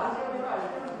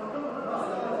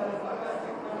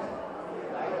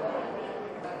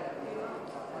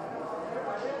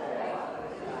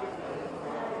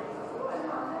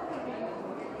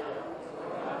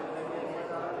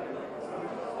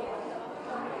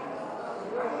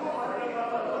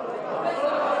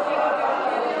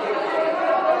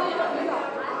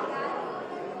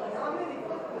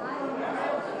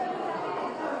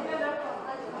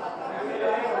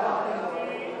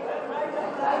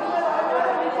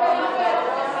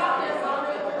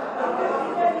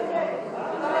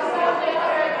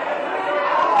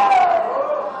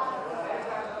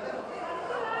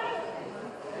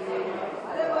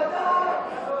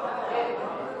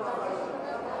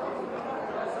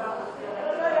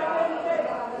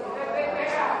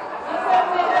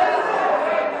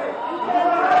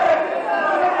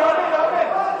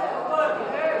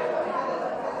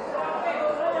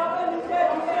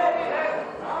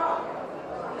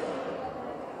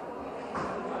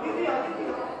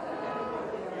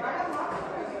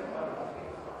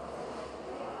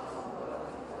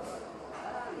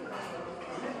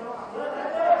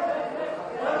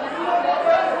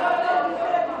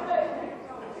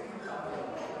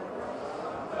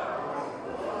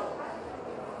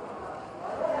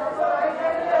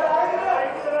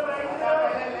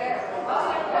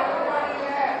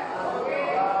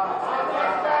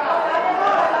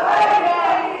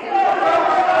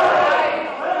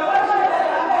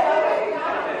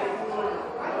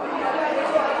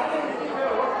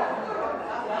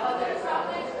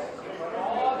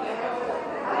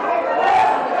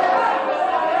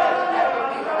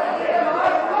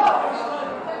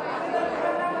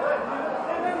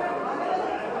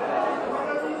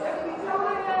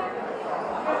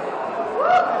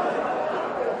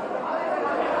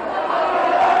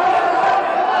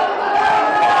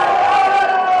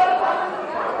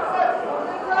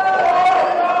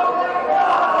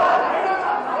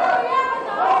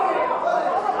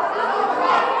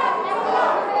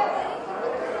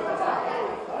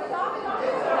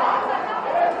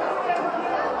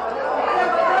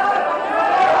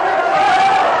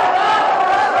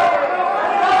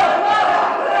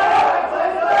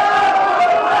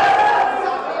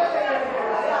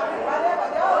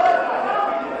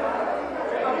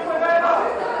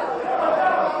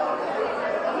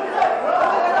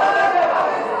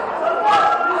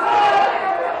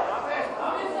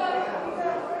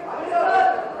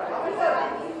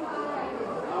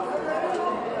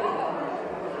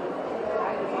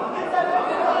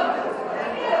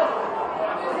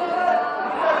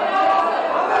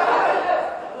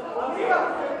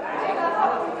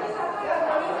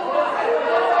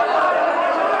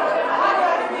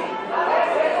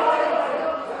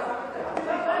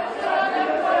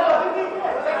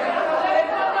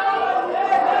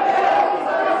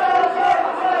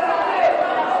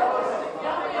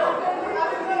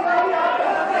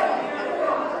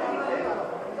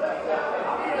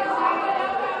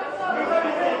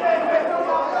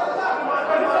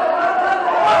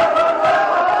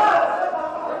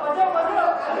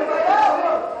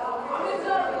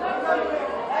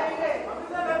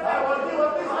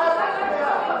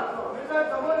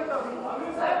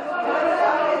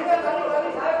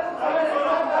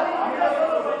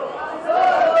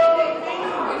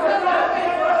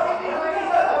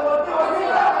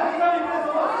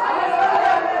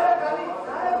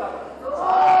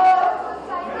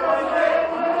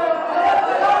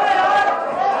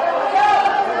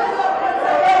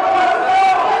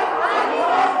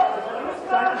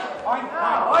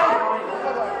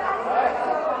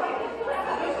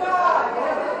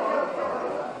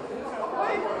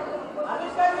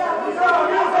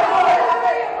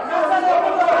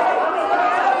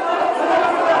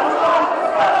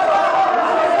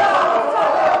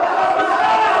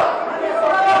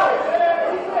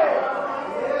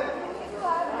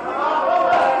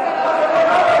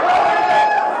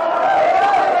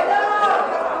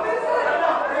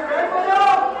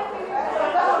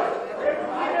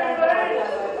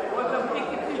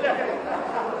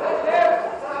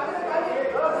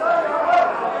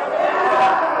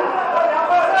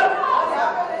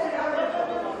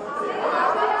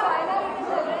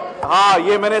 हाँ,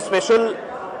 ये मैंने special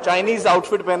Chinese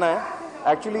outfit पहना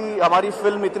है। एक्चुअली हमारी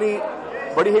फिल्म इतनी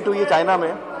बड़ी हिट हुई है चाइना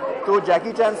में, तो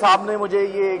जैकी चैन साहब ने मुझे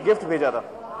ये गिफ्ट भेजा था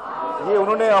ये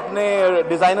उन्होंने अपने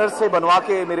डिजाइनर से बनवा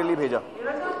के मेरे लिए भेजा।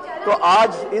 तो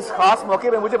आज इस खास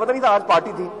मौके पे, मुझे पता नहीं था आज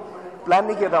पार्टी थी, प्लान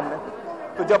नहीं किया था हमने,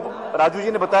 तो जब राजू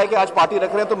जी ने बताया कि आज पार्टी रख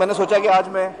रहे हैं तो मैंने सोचा कि आज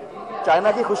मैं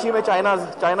चाइना की खुशी में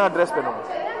चाइना ड्रेस पहनूंगा।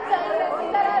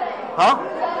 हाँ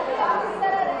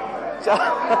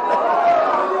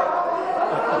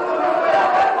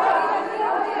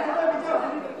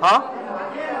हाँ,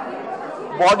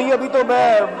 बॉडी अभी तो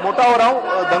मैं मोटा हो रहा हूँ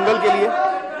दंगल के लिए,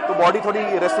 तो बॉडी थोड़ी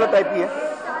रेसलर टाइप की है।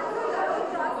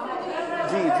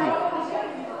 जी जी,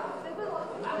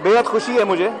 बेहद खुशी है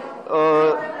मुझे।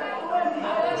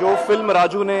 जो फिल्म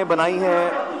राजू ने बनाई है,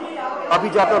 अभी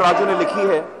जाकर राजू ने लिखी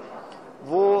है,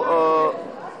 वो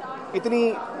इतनी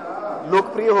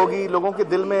लोकप्रिय होगी, लोगों के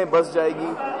दिल में बस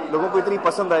जाएगी, लोगों को इतनी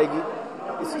पसंद आएगी,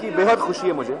 इसकी बेहद खुशी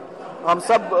है मुझे। हम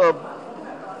सब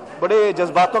बड़े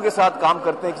जज्बातों के साथ काम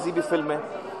करते हैं किसी भी फिल्म में,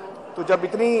 तो जब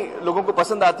इतनी लोगों को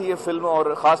पसंद आती है फिल्म,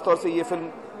 और ख़ास तौर से ये फिल्म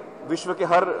विश्व के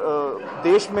हर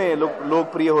देश में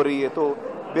लोकप्रिय हो रही है, तो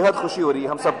बेहद खुशी हो रही है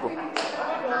हम सबको।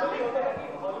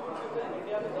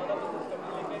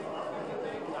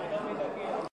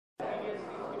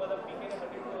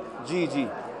 जी जी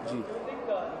जी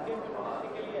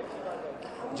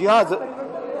जी हाँ,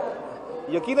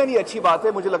 यकीनन ये अच्छी बात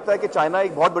है। मुझे लगता है कि चाइना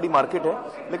एक बहुत बड़ी मार्केट है,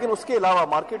 लेकिन उसके अलावा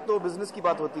मार्केट तो बिजनेस की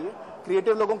बात होती है।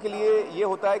 क्रिएटिव लोगों के लिए ये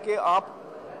होता है कि आप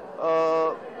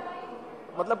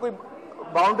मतलब कोई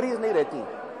बाउंड्रीज नहीं रहती,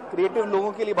 क्रिएटिव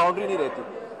लोगों के लिए बाउंड्री नहीं रहती,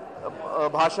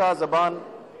 भाषा, जबान,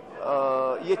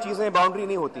 ये चीज़ें बाउंड्री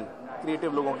नहीं होती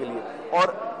क्रिएटिव लोगों के लिए।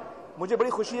 और मुझे बड़ी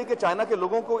खुशी है कि चाइना के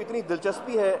लोगों को इतनी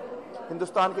दिलचस्पी है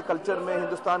हिंदुस्तान के कल्चर में,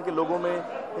 हिंदुस्तान के लोगों में,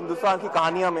 हिंदुस्तान की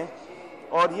कहानियाँ में,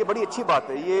 और ये बड़ी अच्छी बात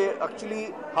है। ये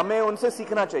एक्चुअली हमें उनसे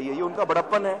सीखना चाहिए, ये उनका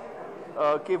बड़प्पन है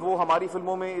कि वो हमारी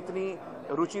फिल्मों में इतनी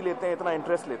रुचि लेते हैं, इतना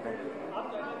इंटरेस्ट लेते हैं।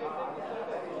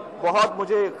 बहुत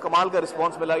मुझे कमाल का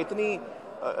रिस्पांस मिला,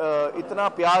 इतना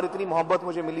प्यार, इतनी मोहब्बत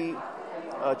मुझे मिली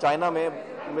चाइना में।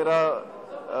 मेरा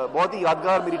बहुत ही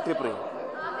यादगार मेरी ट्रिप रही।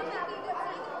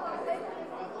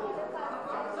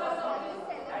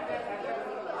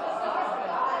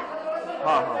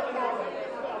 हाँ हाँ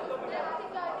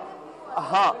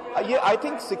हाँ, ये आई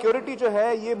थिंक सिक्योरिटी जो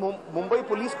है ये मुंबई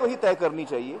पुलिस को ही तय करनी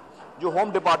चाहिए। जो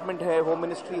होम डिपार्टमेंट है, होम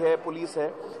मिनिस्ट्री है, पुलिस है,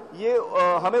 ये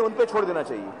हमें उन पे छोड़ देना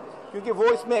चाहिए, क्योंकि वो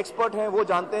इसमें एक्सपर्ट हैं, वो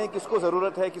जानते हैं किसको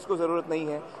ज़रूरत है, किसको ज़रूरत नहीं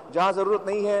है। जहाँ ज़रूरत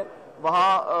नहीं है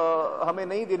वहाँ हमें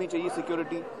नहीं देनी चाहिए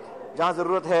सिक्योरिटी, जहाँ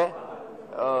ज़रूरत है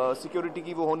सिक्योरिटी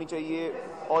की वो होनी चाहिए।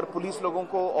 और पुलिस लोगों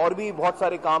को और भी बहुत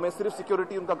सारे काम है, सिर्फ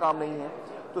सिक्योरिटी उनका काम नहीं है।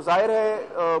 तो जाहिर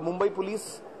है मुंबई पुलिस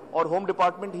और होम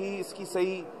डिपार्टमेंट ही इसकी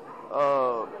सही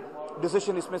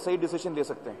डिसीजन, इसमें सही डिसीजन ले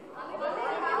सकते हैं।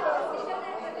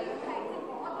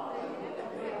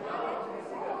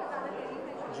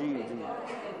 जी जी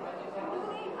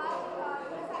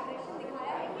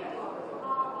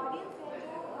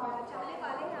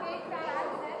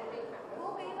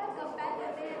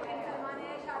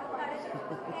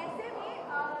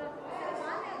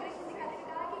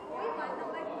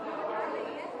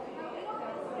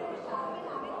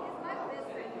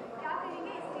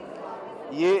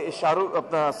ये शाहरुख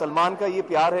अपना सलमान का ये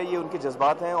प्यार है, ये उनके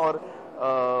जज्बात हैं, और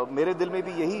मेरे दिल में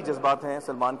भी यही जज्बात हैं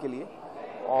सलमान के लिए।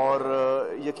 और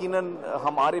यकीनन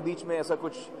हमारे बीच में ऐसा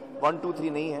कुछ 1 2 3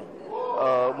 नहीं है।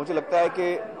 मुझे लगता है कि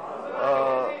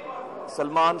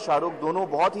सलमान, शाहरुख दोनों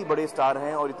बहुत ही बड़े स्टार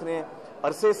हैं, और इतने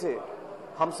अरसे से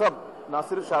हम सब, ना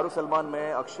सिर्फ शाहरुख, सलमान,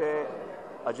 मैं, अक्षय,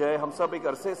 अजय, हम सब एक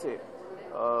अरसे से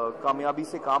कामयाबी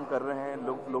से काम कर रहे हैं।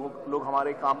 लोग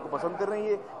हमारे काम को पसंद कर रहे हैं,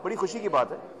 ये बड़ी खुशी की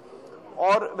बात है।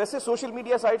 और वैसे सोशल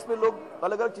मीडिया साइट्स पे लोग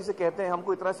अलग अलग चीजें कहते हैं,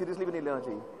 हमको इतना सीरियसली भी नहीं लेना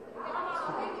चाहिए।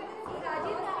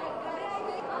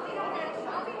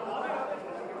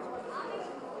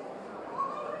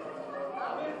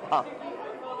 हाँ,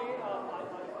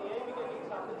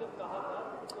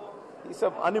 ये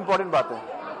सब अनइम्पॉर्टेंट बात है।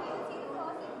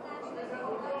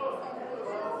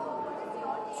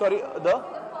 Sorry,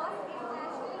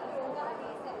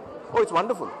 it's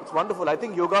wonderful. It's wonderful. I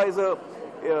think yoga is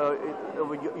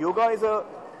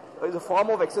a form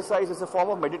of exercise. It's a form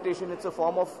of meditation. It's a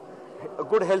form of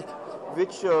good health,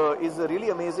 which is really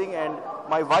amazing. And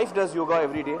my wife does yoga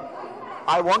every day.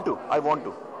 I want to. I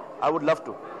would love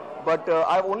to. But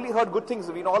I've only heard good things.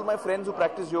 I mean, all my friends who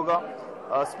practice yoga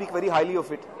speak very highly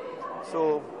of it.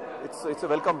 So it's a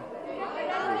welcome.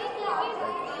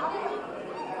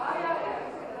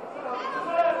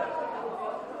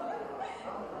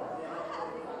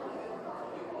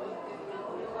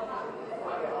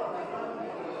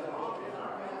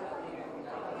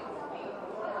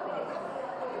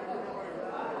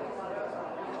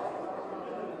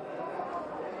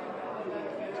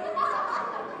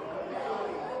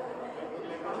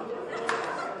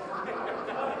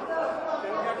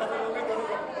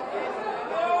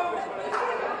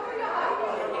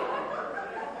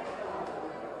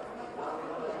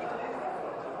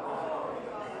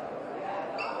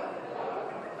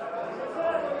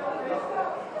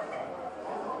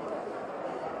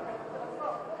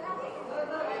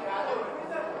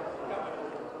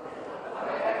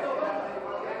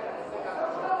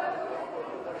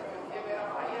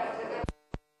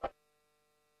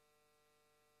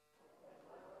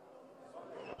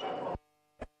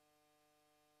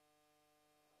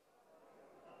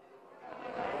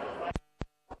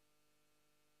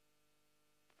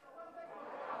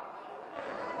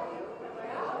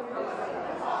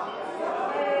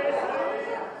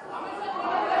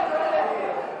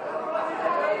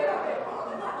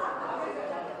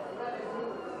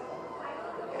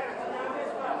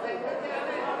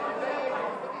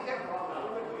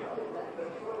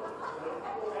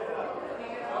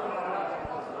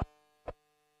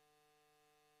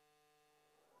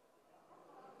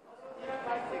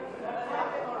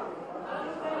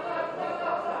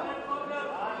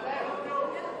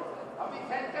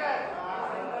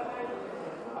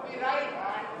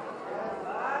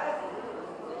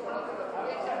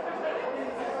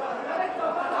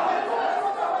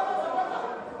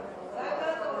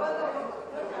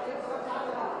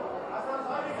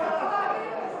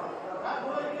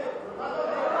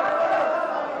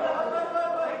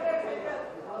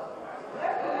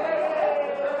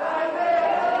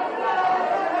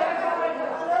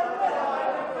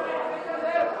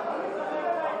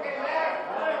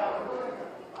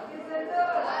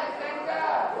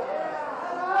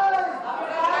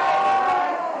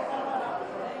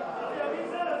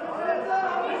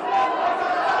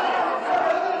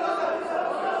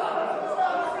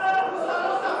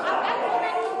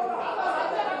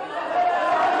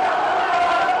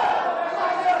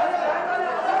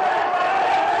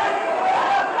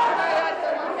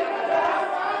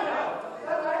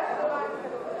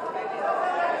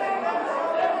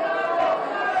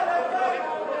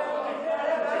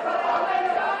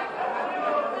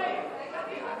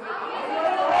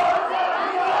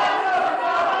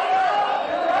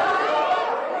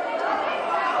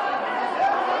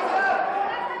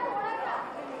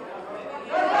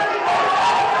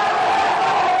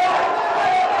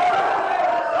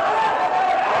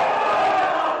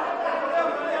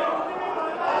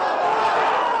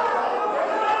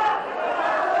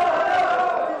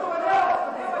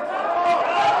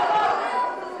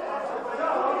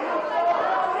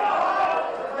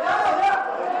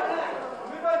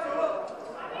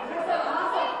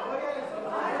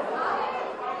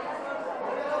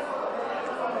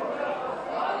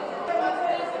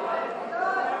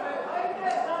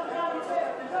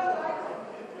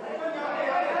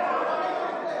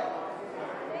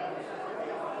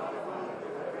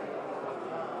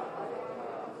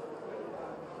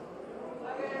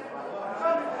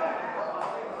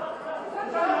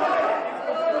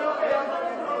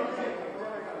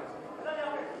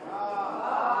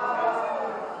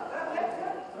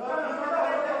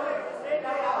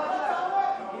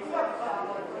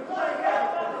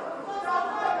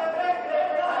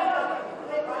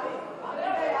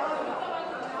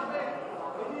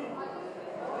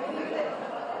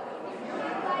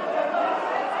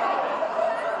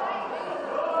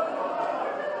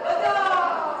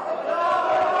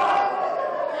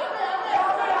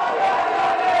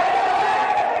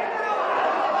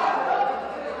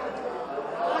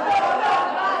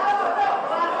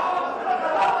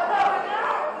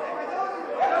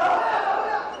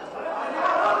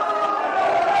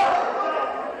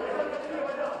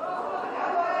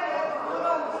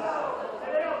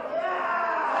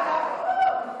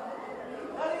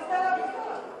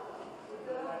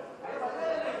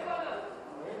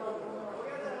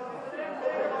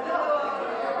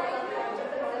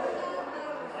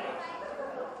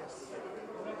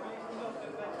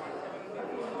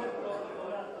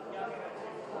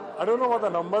 I don't know what the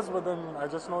numbers, but then I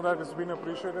just know that it's been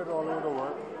appreciated all over the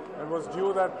world. It was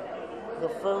due that the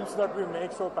films that we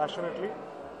make so passionately,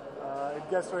 it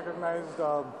gets recognized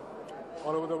all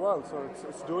over the world. So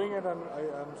it's doing it, and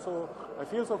I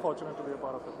feel so fortunate to be a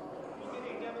part of it.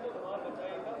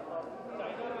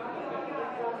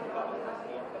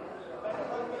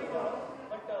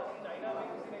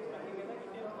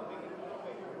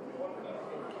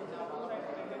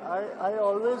 I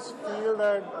always feel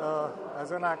that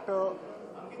as an actor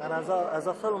and as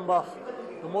a film buff,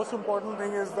 the most important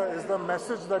thing is the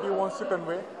message that you want to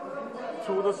convey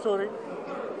through the story.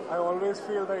 I always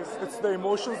feel that it's the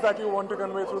emotions that you want to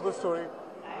convey through the story,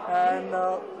 and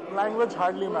language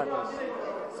hardly matters.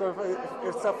 So if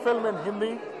it's a film in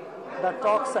Hindi that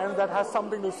talks and that has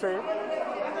something to say,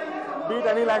 be it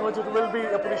any language, it will be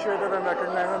appreciated and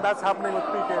recognized, and that's happening with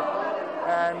PK.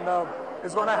 And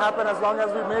it's going to happen as long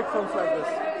as we make films like this.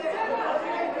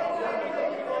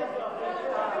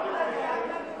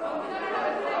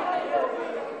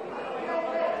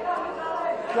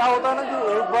 क्या होता है ना कि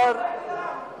एक बार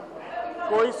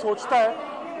कोई सोचता है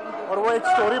और वो एक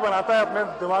स्टोरी बनाता है अपने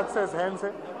दिमाग से, जहन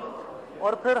से,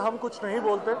 और फिर हम कुछ नहीं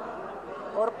बोलते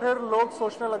और फिर लोग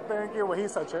सोचने लगते हैं कि वही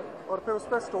सच है और फिर उस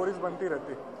पर स्टोरीज बनती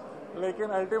रहती। लेकिन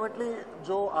अल्टीमेटली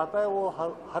जो आता है वो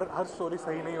हर स्टोरी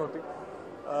सही नहीं होती।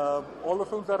 All the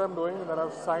films that I'm doing, that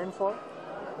I've signed for,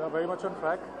 they are very much on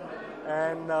track,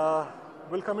 and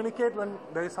will communicate when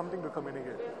there is something to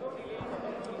communicate.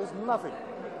 There's nothing,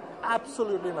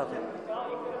 absolutely nothing.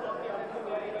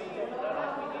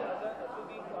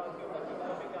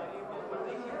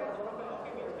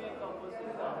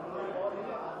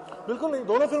 बिल्कुल नहीं,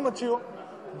 दोनों फिल्म अच्छी हो,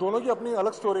 दोनों की अपनी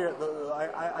अलग स्टोरी है.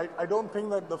 I don't think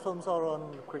that the films are on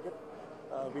cricket.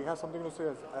 We have something to say,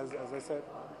 as I said.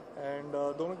 And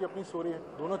दोनों की अपनी स्टोरी है,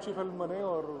 दोनों अच्छी फिल्म बने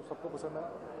और सबको पसंद है.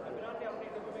 अमिराम ने अपने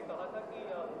इंटरव्यू में कहा था कि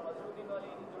अजरुद्दीन वाली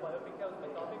जो बायोपिक है उसमें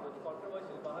काफी कुछ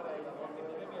कंट्रोवर्शियल बाहर आएगा, और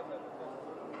दिल्ली में भी ऐसा कुछ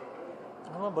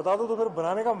है. मैं बता दूं तो फिर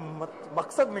बनाने का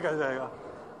मकसद निकल जाएगा,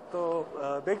 तो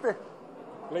देखते.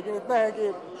 लेकिन इतना है कि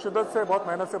शिद्दत से, बहुत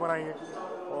मेहनत से बनाएंगे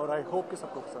और आई होप कि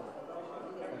सबको पसंद है.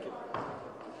 Thank you.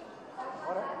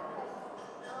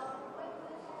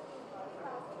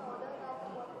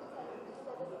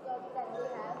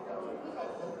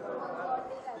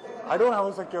 I don't have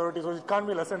a security, so it can't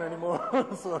be lessened anymore.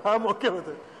 So I'm okay with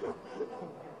it.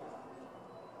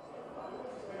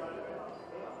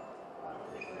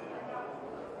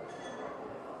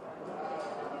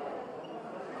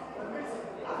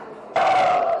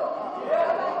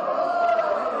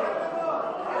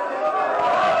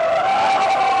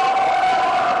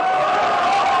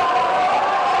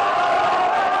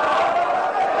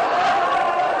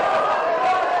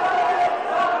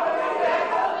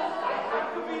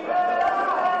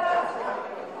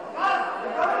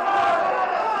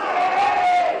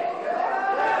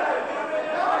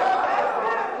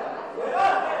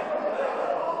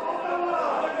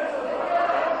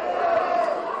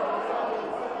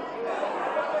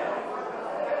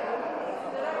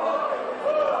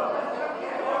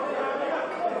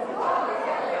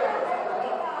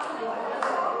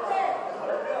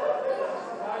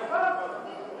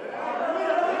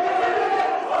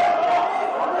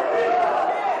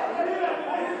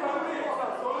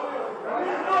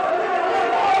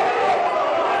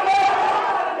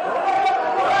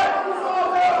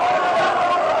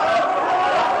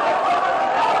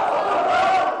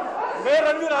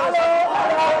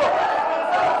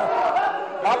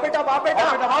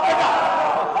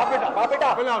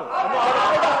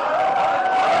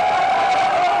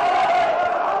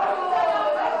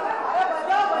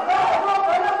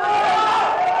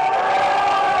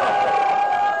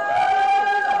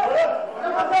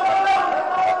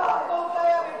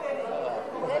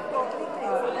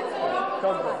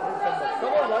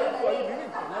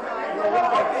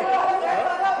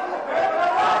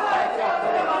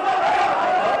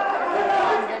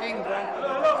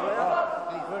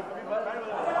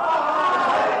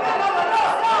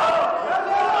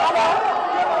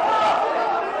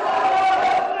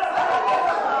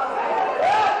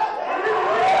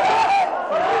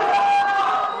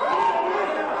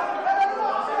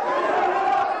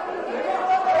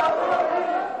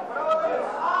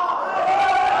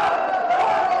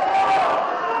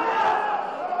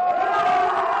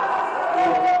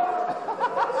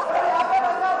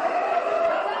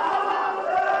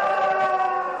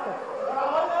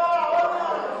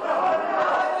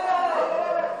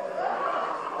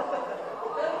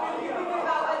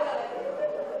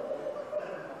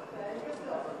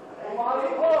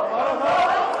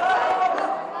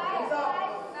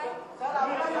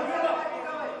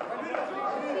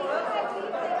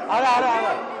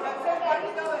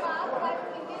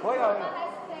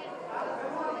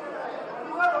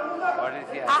 What is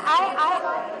he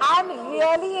I'm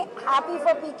really happy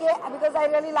for PK because I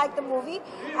really like the movie.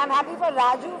 I'm happy for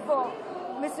Raju, for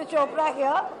Mr. Chopra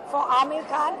here, for Aamir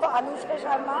Khan, for Anushka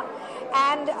Sharma,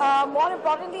 and more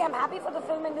importantly, I'm happy for the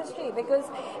film industry because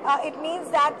it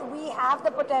means that we have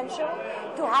the potential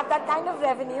to have that kind of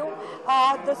revenue.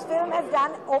 This film has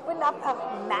opened up a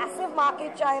massive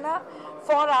market, China,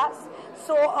 for us.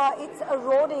 So it's a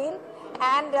road in.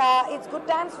 And it's good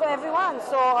times for everyone.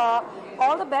 So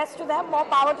all the best to them, more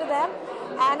power to them.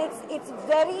 And it's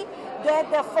very,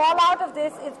 the fallout of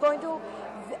this is going to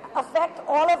affect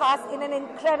all of us in an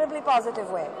incredibly positive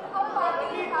way.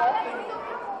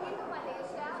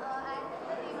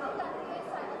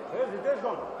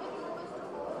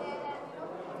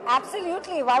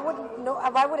 Absolutely. Why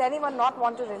would anyone not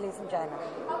want to release in China?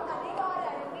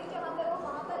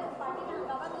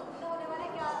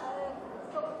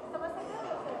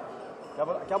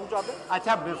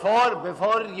 Acha,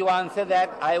 before you answer that,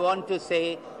 I want to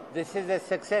say this is a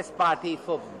success party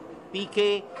for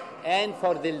PK and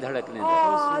for Dil Dhadakne Do.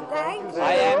 Oh, thank you.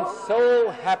 I am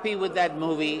so happy with that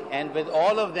movie and with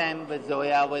all of them, with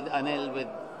Zoya, with Anil, with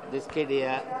this kid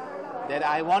here, that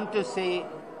I want to say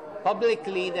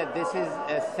publicly that this is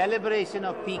a celebration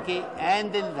of PK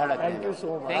and Dil Dhadakne Do. Thank you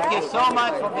so much. Thank you so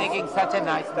much for making such a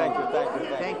nice movie.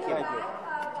 Thank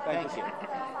you.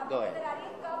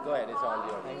 Go ahead, it's all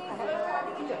yours.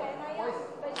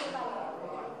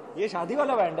 ये शादी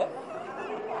वाला band है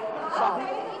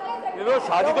ये लो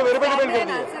शादी तो मेरे पे depend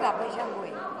करती है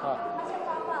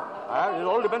it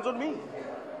all depends on me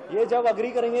ये जब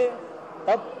अग्री करेंगे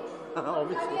तब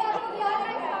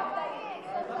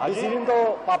डिसीजन तो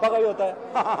पापा का ही होता है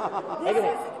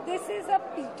This is a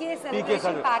PK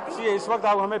celebration party. इस वक्त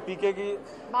आप हमें पीके की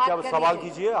क्या सवाल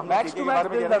कीजिए हम मैक्स टू मैक्स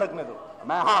दिल धड़कने दो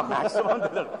मैं हाँ मैक्सिमम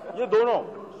दिल धड़कने ये दोनों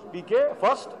पीके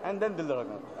फर्स्ट एंड देन दिल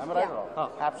धड़कने आई एम राइट हाँ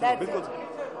एब्सोल्युटली बिल्कुल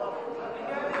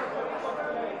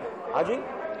हाँ जी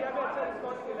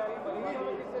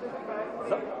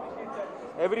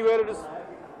everywhere it is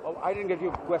oh, I didn't get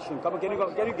your question come on, can you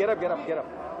get up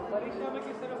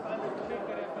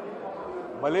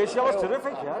Malaysia was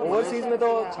terrific yeah overseas में तो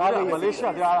छा गई Malaysia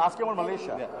they are asking about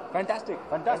Malaysia fantastic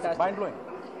mind blowing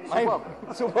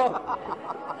superb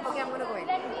Okay, I'm going to go in.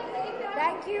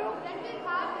 Thank you.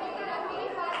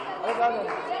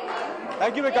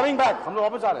 Thank you for coming back हम लोग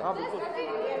वापस आ रहे हैं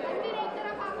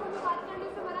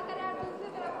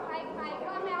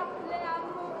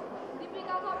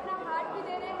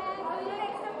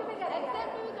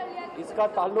इसका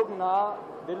ताल्लुक ना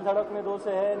दिल धड़कने दो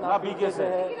से है ना पीके से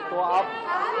है तो आप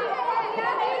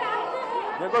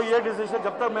देखो ये डिसीजन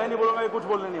जब तक मैं नहीं बोलूंगा ये कुछ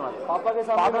बोलने नहीं वाले पापा के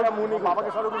सामने मेरा मुंह नहीं पापा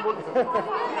के सामने कुछ बोल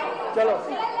चलो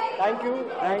thank you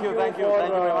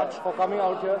very much for coming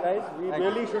out here guys we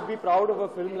really should be proud of a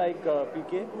film like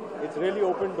PK it's really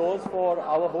opened doors for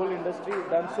our whole industry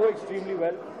done so extremely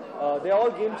well they're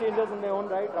all game changers in their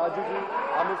own right Raju ji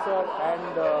Aamir sir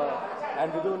and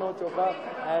Vidhu Chopra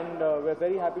and we're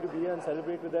very happy to be here and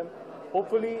celebrate with them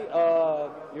hopefully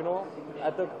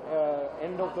at the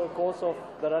end of the course of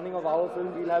the running of our film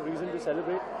we'll have reason to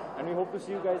celebrate and we hope to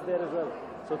see you guys there as well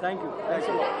so thank you thanks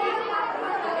a lot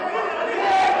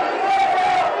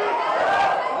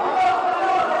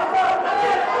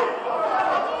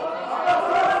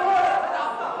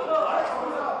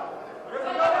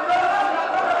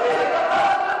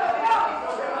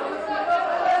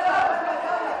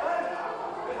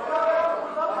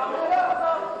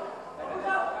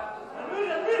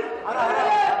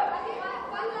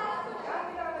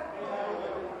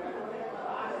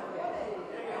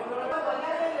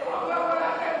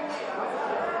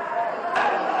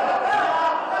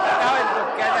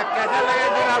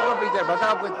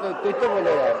कुछ तो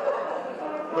बोलो यार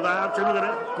बताया आप शुरू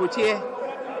करें पूछिए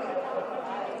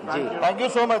जी thank you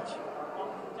so much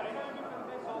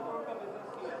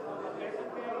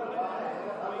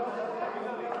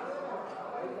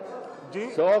जी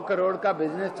 100 करोड़ का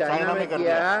बिजनेस चाइना में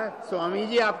किया स्वामी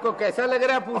जी आपको कैसा लग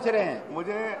रहा है पूछ रहे हैं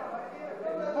मुझे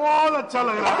बहुत अच्छा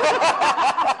लग रहा है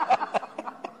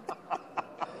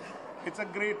It's a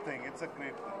great thing.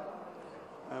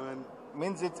 I mean,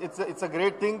 means it's a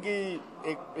great thing कि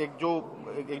एक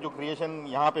जो क्रिएशन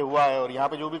यहाँ पे हुआ है और यहाँ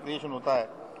पे जो भी क्रिएशन होता है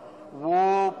वो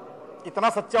इतना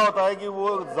सच्चा होता है कि वो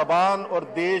जबान और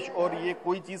देश और ये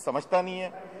कोई चीज समझता नहीं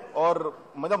है और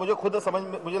मतलब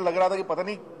मुझे लग रहा था कि पता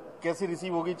नहीं कैसी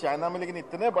रिसीव होगी चाइना में लेकिन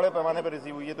इतने बड़े पैमाने पर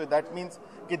रिसीव हुई है तो दैट मीन्स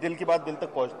कि दिल की बात दिल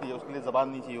तक पहुंचती है उसके लिए जबान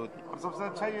नहीं चाहिए होती और सबसे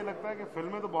अच्छा ये लगता है कि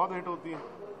फिल्में तो बहुत हिट होती हैं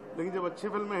लेकिन जब अच्छी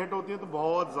फिल्में हिट होती हैं तो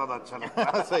बहुत ज्यादा अच्छा लगता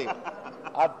है सही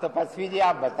अब तपस्वी जी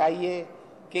आप बताइए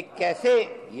कि कैसे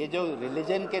ये जो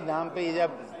रिलीजन के नाम पे ये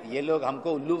जब ये लोग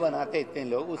हमको उल्लू बनाते इतने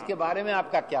लोग, उसके बारे में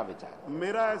आपका क्या विचार?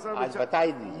 मेरा ऐसा आज बता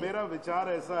ही दीजिए। मेरा विचार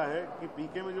ऐसा है कि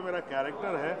पीके में जो मेरा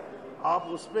कैरेक्टर है, आप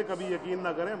उस पे कभी यकीन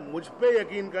ना करें, मुझ पे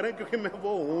यकीन करें, क्योंकि मैं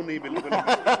वो हूं नहीं बिल्कुल।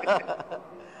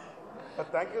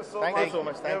 Thank you so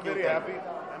much. Thank you. Very happy.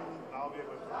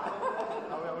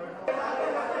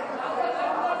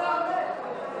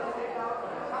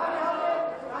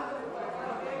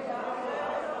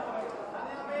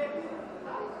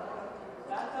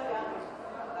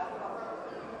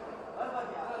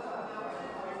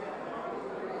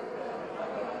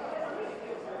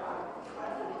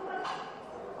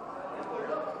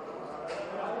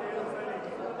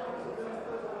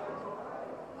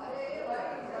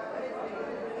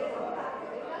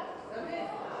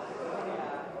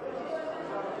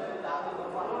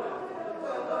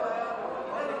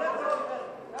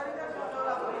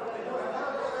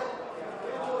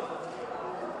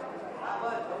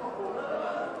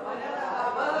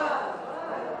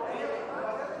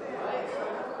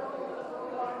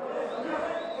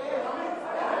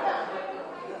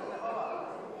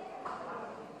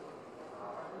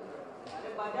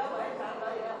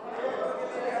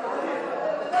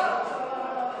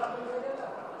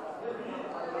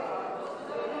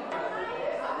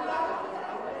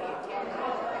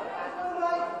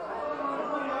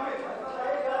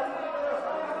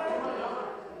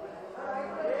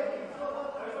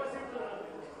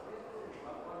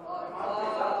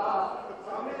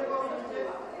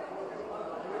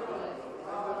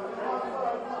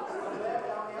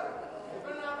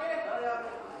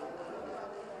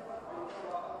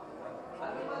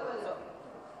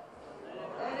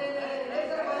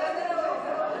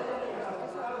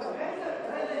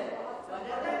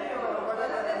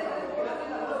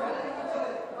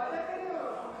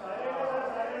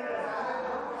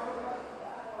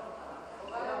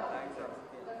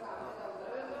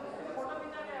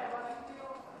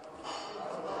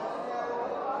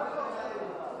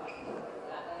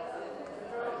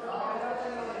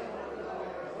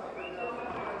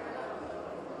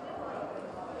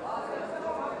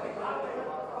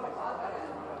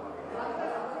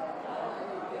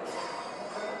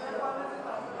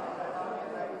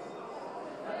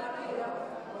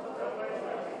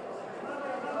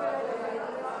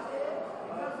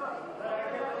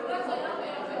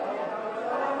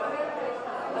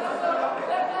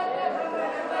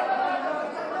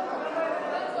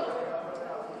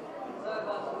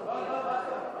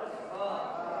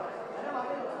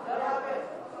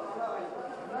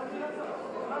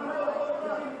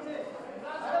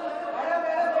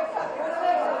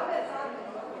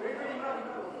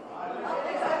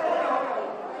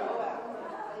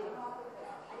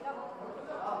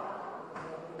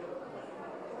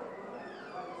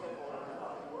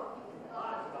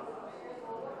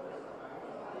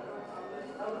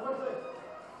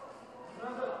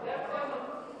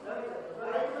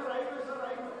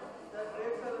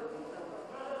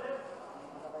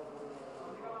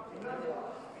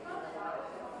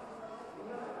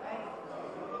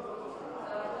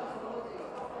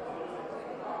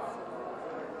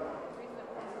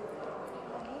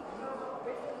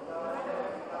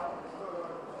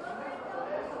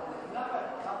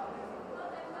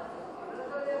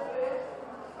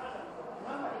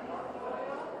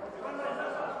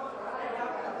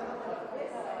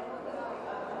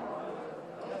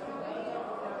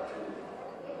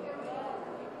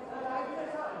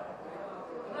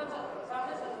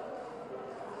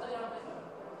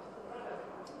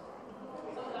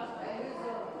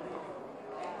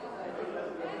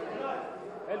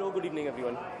 Good evening,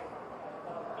 everyone.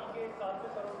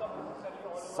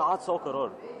 700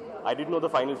 crore. I didn't know the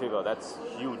final figure. That's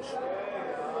huge.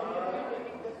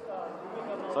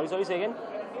 Sorry, say again?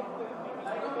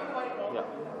 Yeah.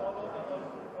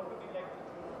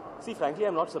 See, frankly,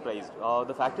 I'm not surprised.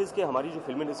 The fact is that our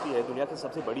film industry is the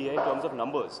most big in terms of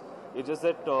numbers. It's just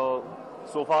that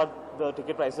so far the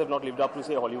ticket prices have not lived up to,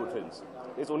 say, Hollywood films.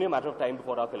 It's only a matter of time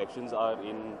before our collections are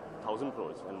in 1,000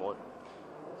 crores and more.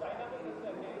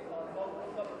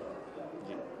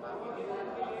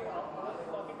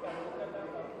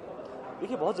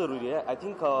 देखिए बहुत ज़रूरी है I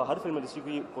think her film industry को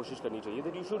ये कोशिश करनी चाहिए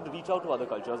that you should reach out to other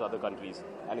cultures other countries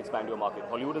and expand your market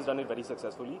Hollywood has done it very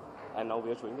successfully and now we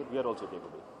are showing that we are also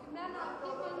capable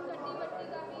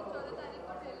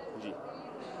ji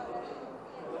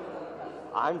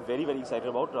I am very excited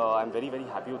about I am very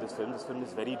happy with this film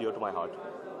is very dear to my heart.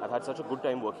 I've had such a good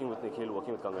time working with Nikhil,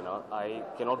 working with Kangana. I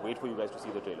cannot wait for you guys to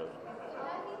see the trailer.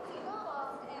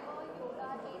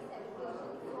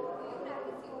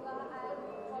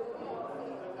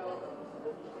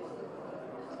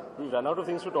 We run out of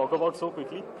things to talk about so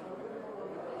quickly.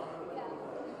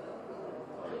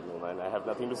 man. I have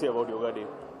nothing to say about Yoga Day.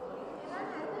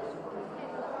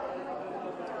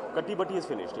 Katti Batti is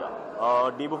finished,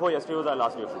 yeah. Day before yesterday was our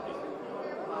last day of shooting.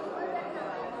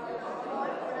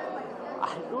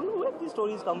 I don't know where these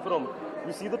stories come from.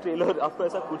 You see the trailer, आपको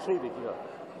ऐसा कुछ नहीं दिखेगा.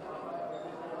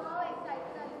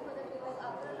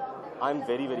 I'm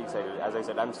very, very excited. As I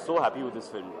said, I'm so happy with this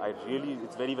film.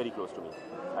 It's very, very close to me.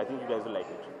 I think you guys will like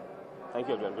it. Thank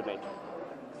you everyone. Good night.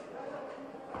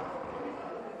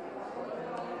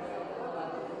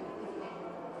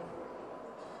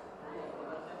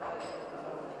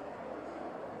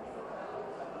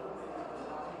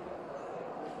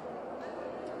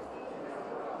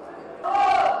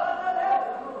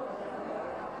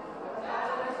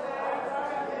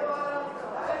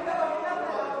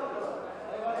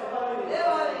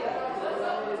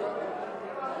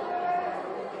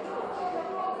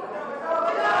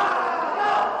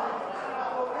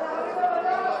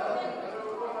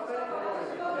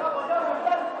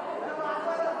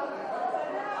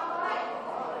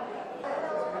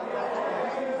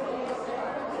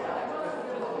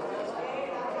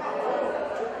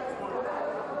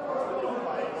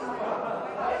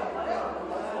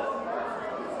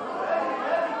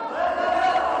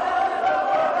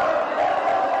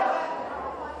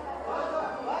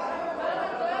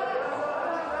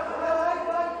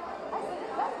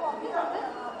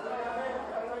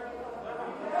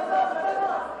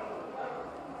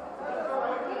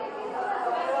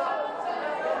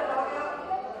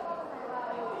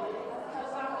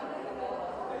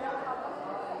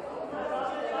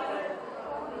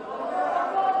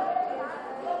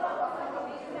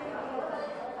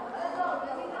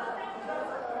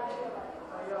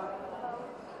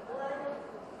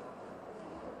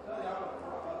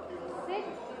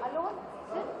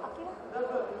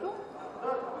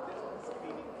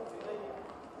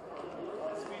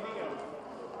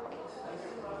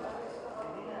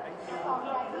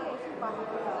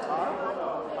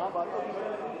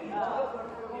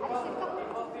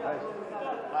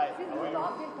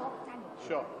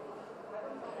 Sure.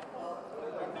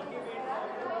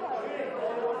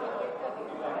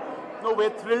 No, we're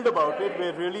thrilled about it.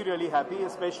 We're really, really happy,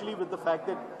 especially with the fact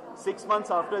that 6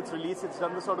 months after its release, it's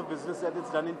done the sort of business that it's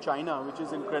done in China, which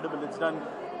is incredible. It's done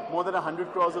more than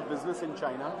 100 crores of business in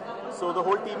China. So the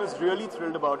whole team is really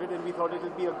thrilled about it, and we thought it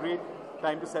would be a great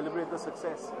time to celebrate the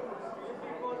success.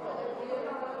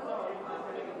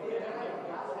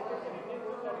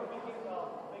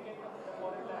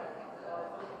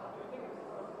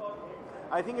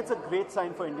 I think it's a great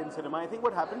sign for Indian cinema. I think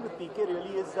what happened with PK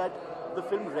really is that the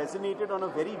film resonated on a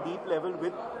very deep level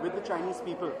with the Chinese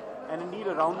people and indeed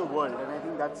around the world, and I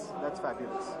think that's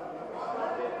fabulous.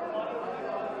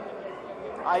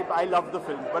 I love the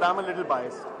film, but I'm a little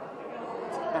biased.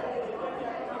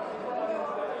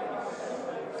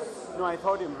 No, I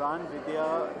thought Imran,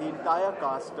 Vidya, the entire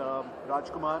cast,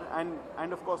 Rajkumar,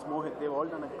 and of course Mohit, they've all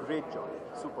done a great job.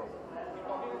 Superb.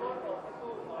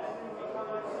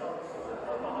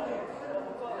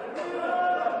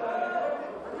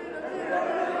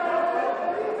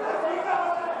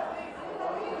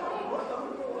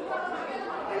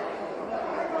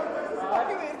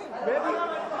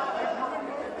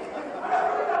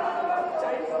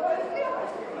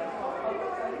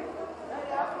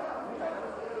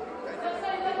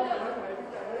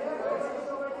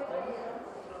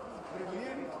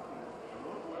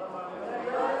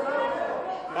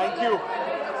 Thank you.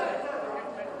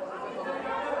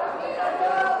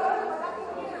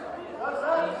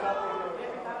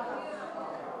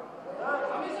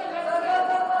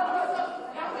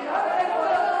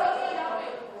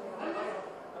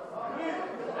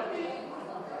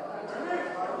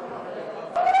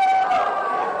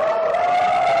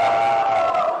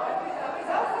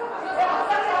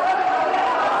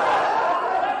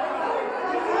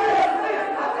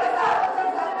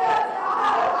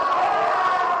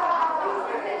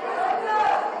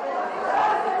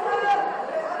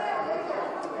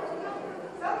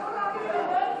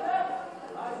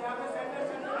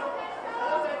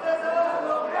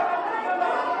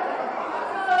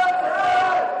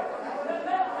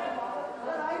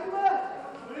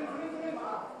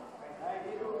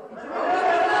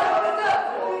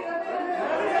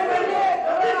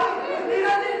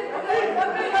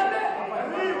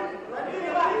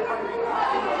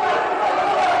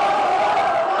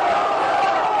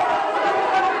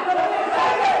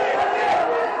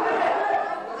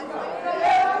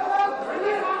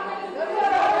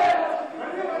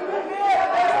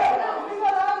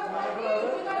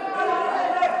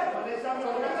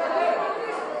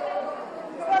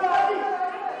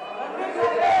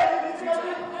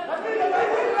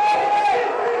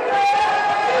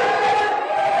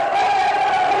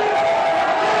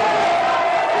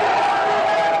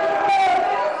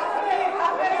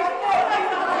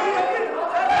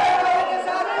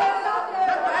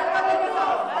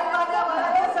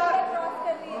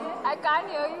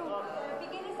 hear you.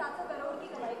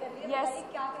 Yes.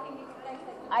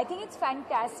 I think it's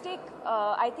fantastic.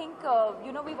 I think,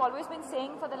 we've always been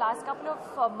saying for the last couple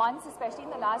of months, especially in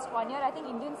the last 1 year, I think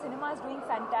Indian cinema is doing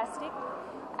fantastic.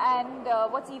 And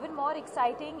what's even more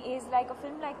exciting is like a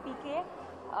film like PK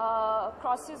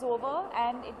crosses over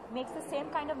and it makes the same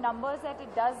kind of numbers that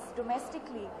it does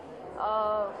domestically.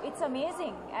 It's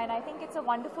amazing, and I think it's a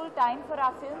wonderful time for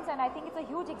our films, and I think it's a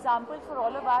huge example for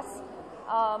all of us.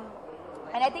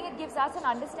 And I think it gives us an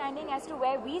understanding as to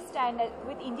where we stand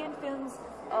with Indian films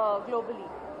globally.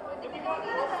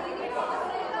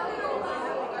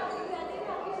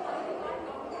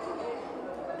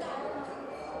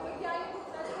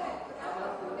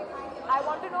 I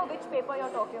want to know which paper you're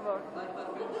talking about.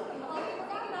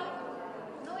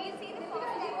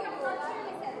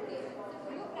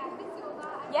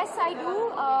 Yes, I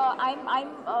do. I'm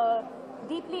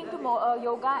deeply into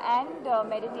yoga and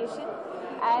meditation,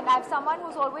 and I'm someone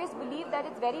who's always believed that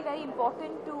it's very, very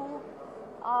important to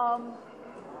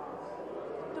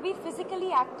be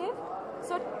physically active.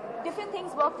 So different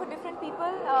things work for different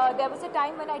people. There was a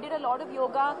time when I did a lot of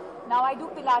yoga. Now I do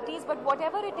Pilates, but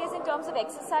whatever it is in terms of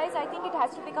exercise, I think it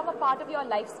has to become a part of your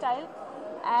lifestyle,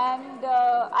 and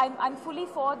I'm fully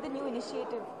for the new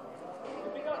initiative.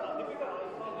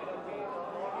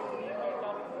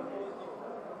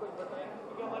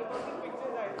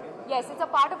 Yes, it's a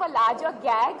part of a larger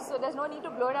gag, so there's no need to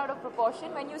blow it out of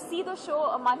proportion. When you see the show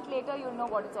a month later, you'll know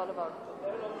what it's all about.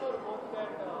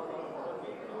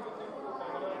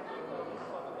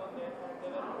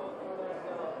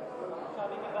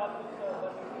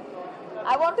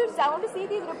 I want to see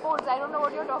these reports. I don't know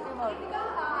what you're talking about.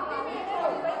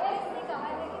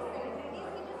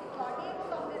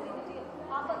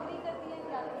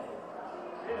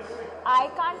 I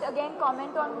can't again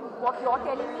comment on what you're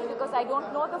telling me because I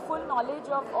don't know the full knowledge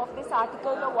of this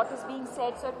article or what is being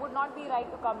said, so it would not be right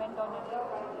to comment on it.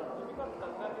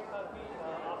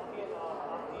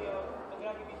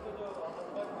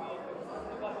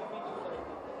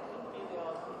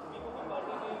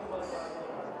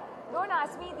 Don't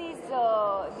ask me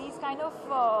these kind of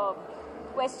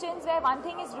questions where one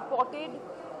thing is reported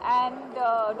and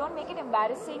don't make it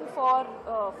embarrassing for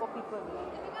people.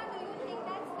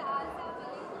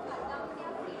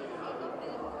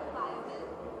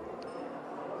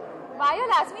 Why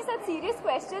you'll ask me such serious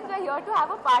questions? We're here to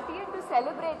have a party and to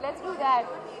celebrate. Let's do that.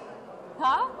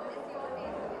 Huh?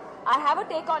 I have a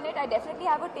take on it. I definitely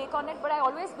have a take on it. But I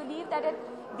always believe that at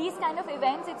these kind of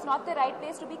events, it's not the right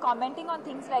place to be commenting on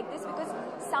things like this because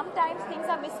sometimes things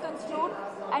are misconstrued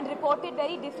and reported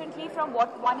very differently from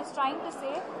what one is trying to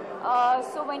say.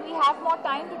 So when we have more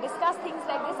time to discuss things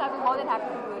like this, I'll be more than happy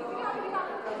to do it.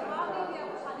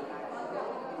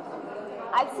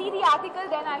 I'll see the article,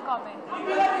 then I'll comment.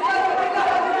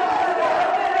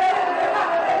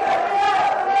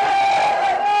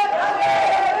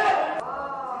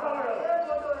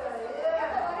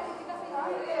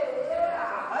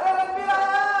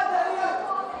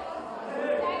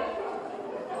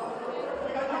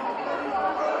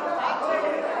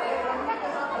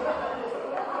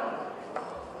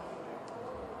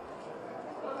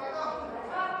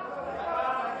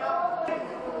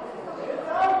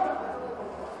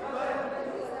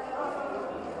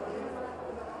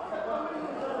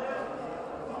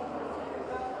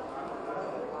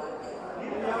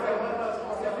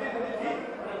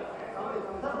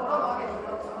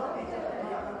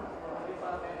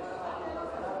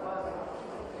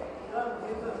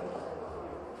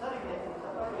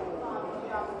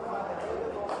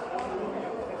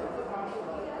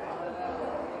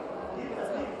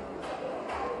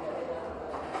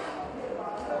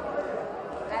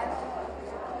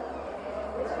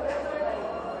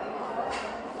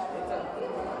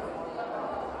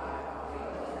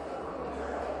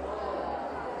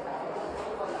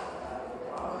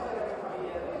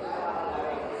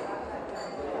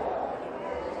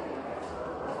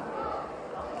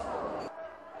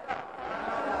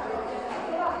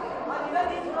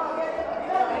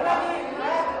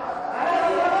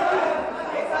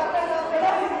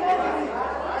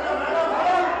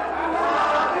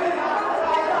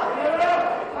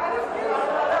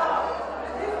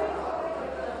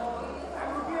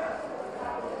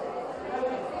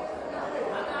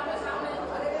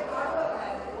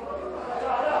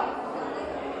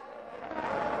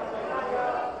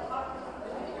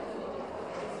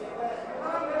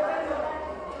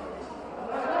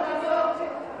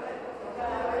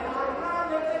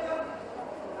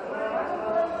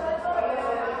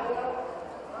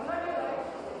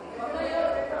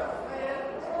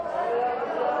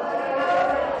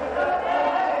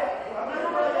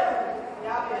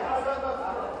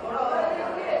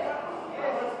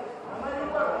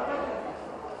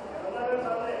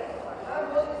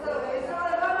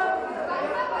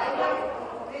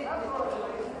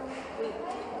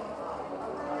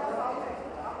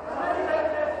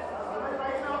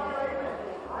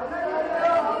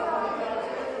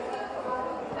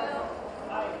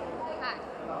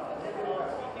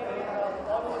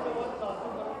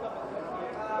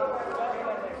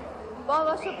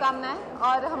 बहुत शुभकामनाएं।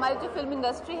 और हमारी जो film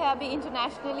industry है अभी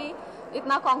internationally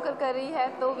इतना conquer कर रही है,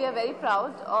 तो वी आर वेरी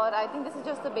प्राउड। और I think this is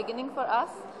just the beginning for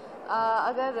us.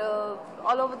 अगर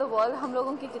ऑल ओवर द वर्ल्ड हम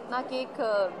लोगों की जितना कि एक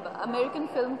अमेरिकन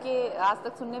फिल्म के आज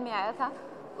तक सुनने में आया था,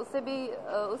 उससे भी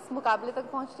उस मुकाबले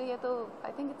तक पहुंच रही है, तो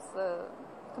I think it's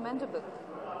commendable.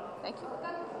 Thank you.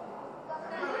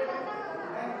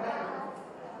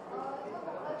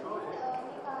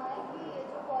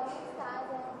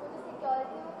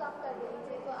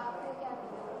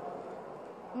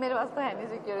 मेरे पास तो है नहीं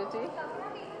security.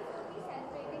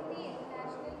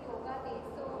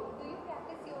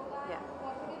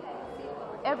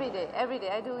 every day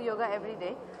I do yoga every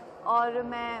day, और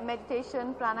मैं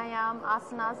meditation, pranayama,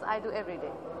 asanas I do every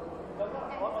day।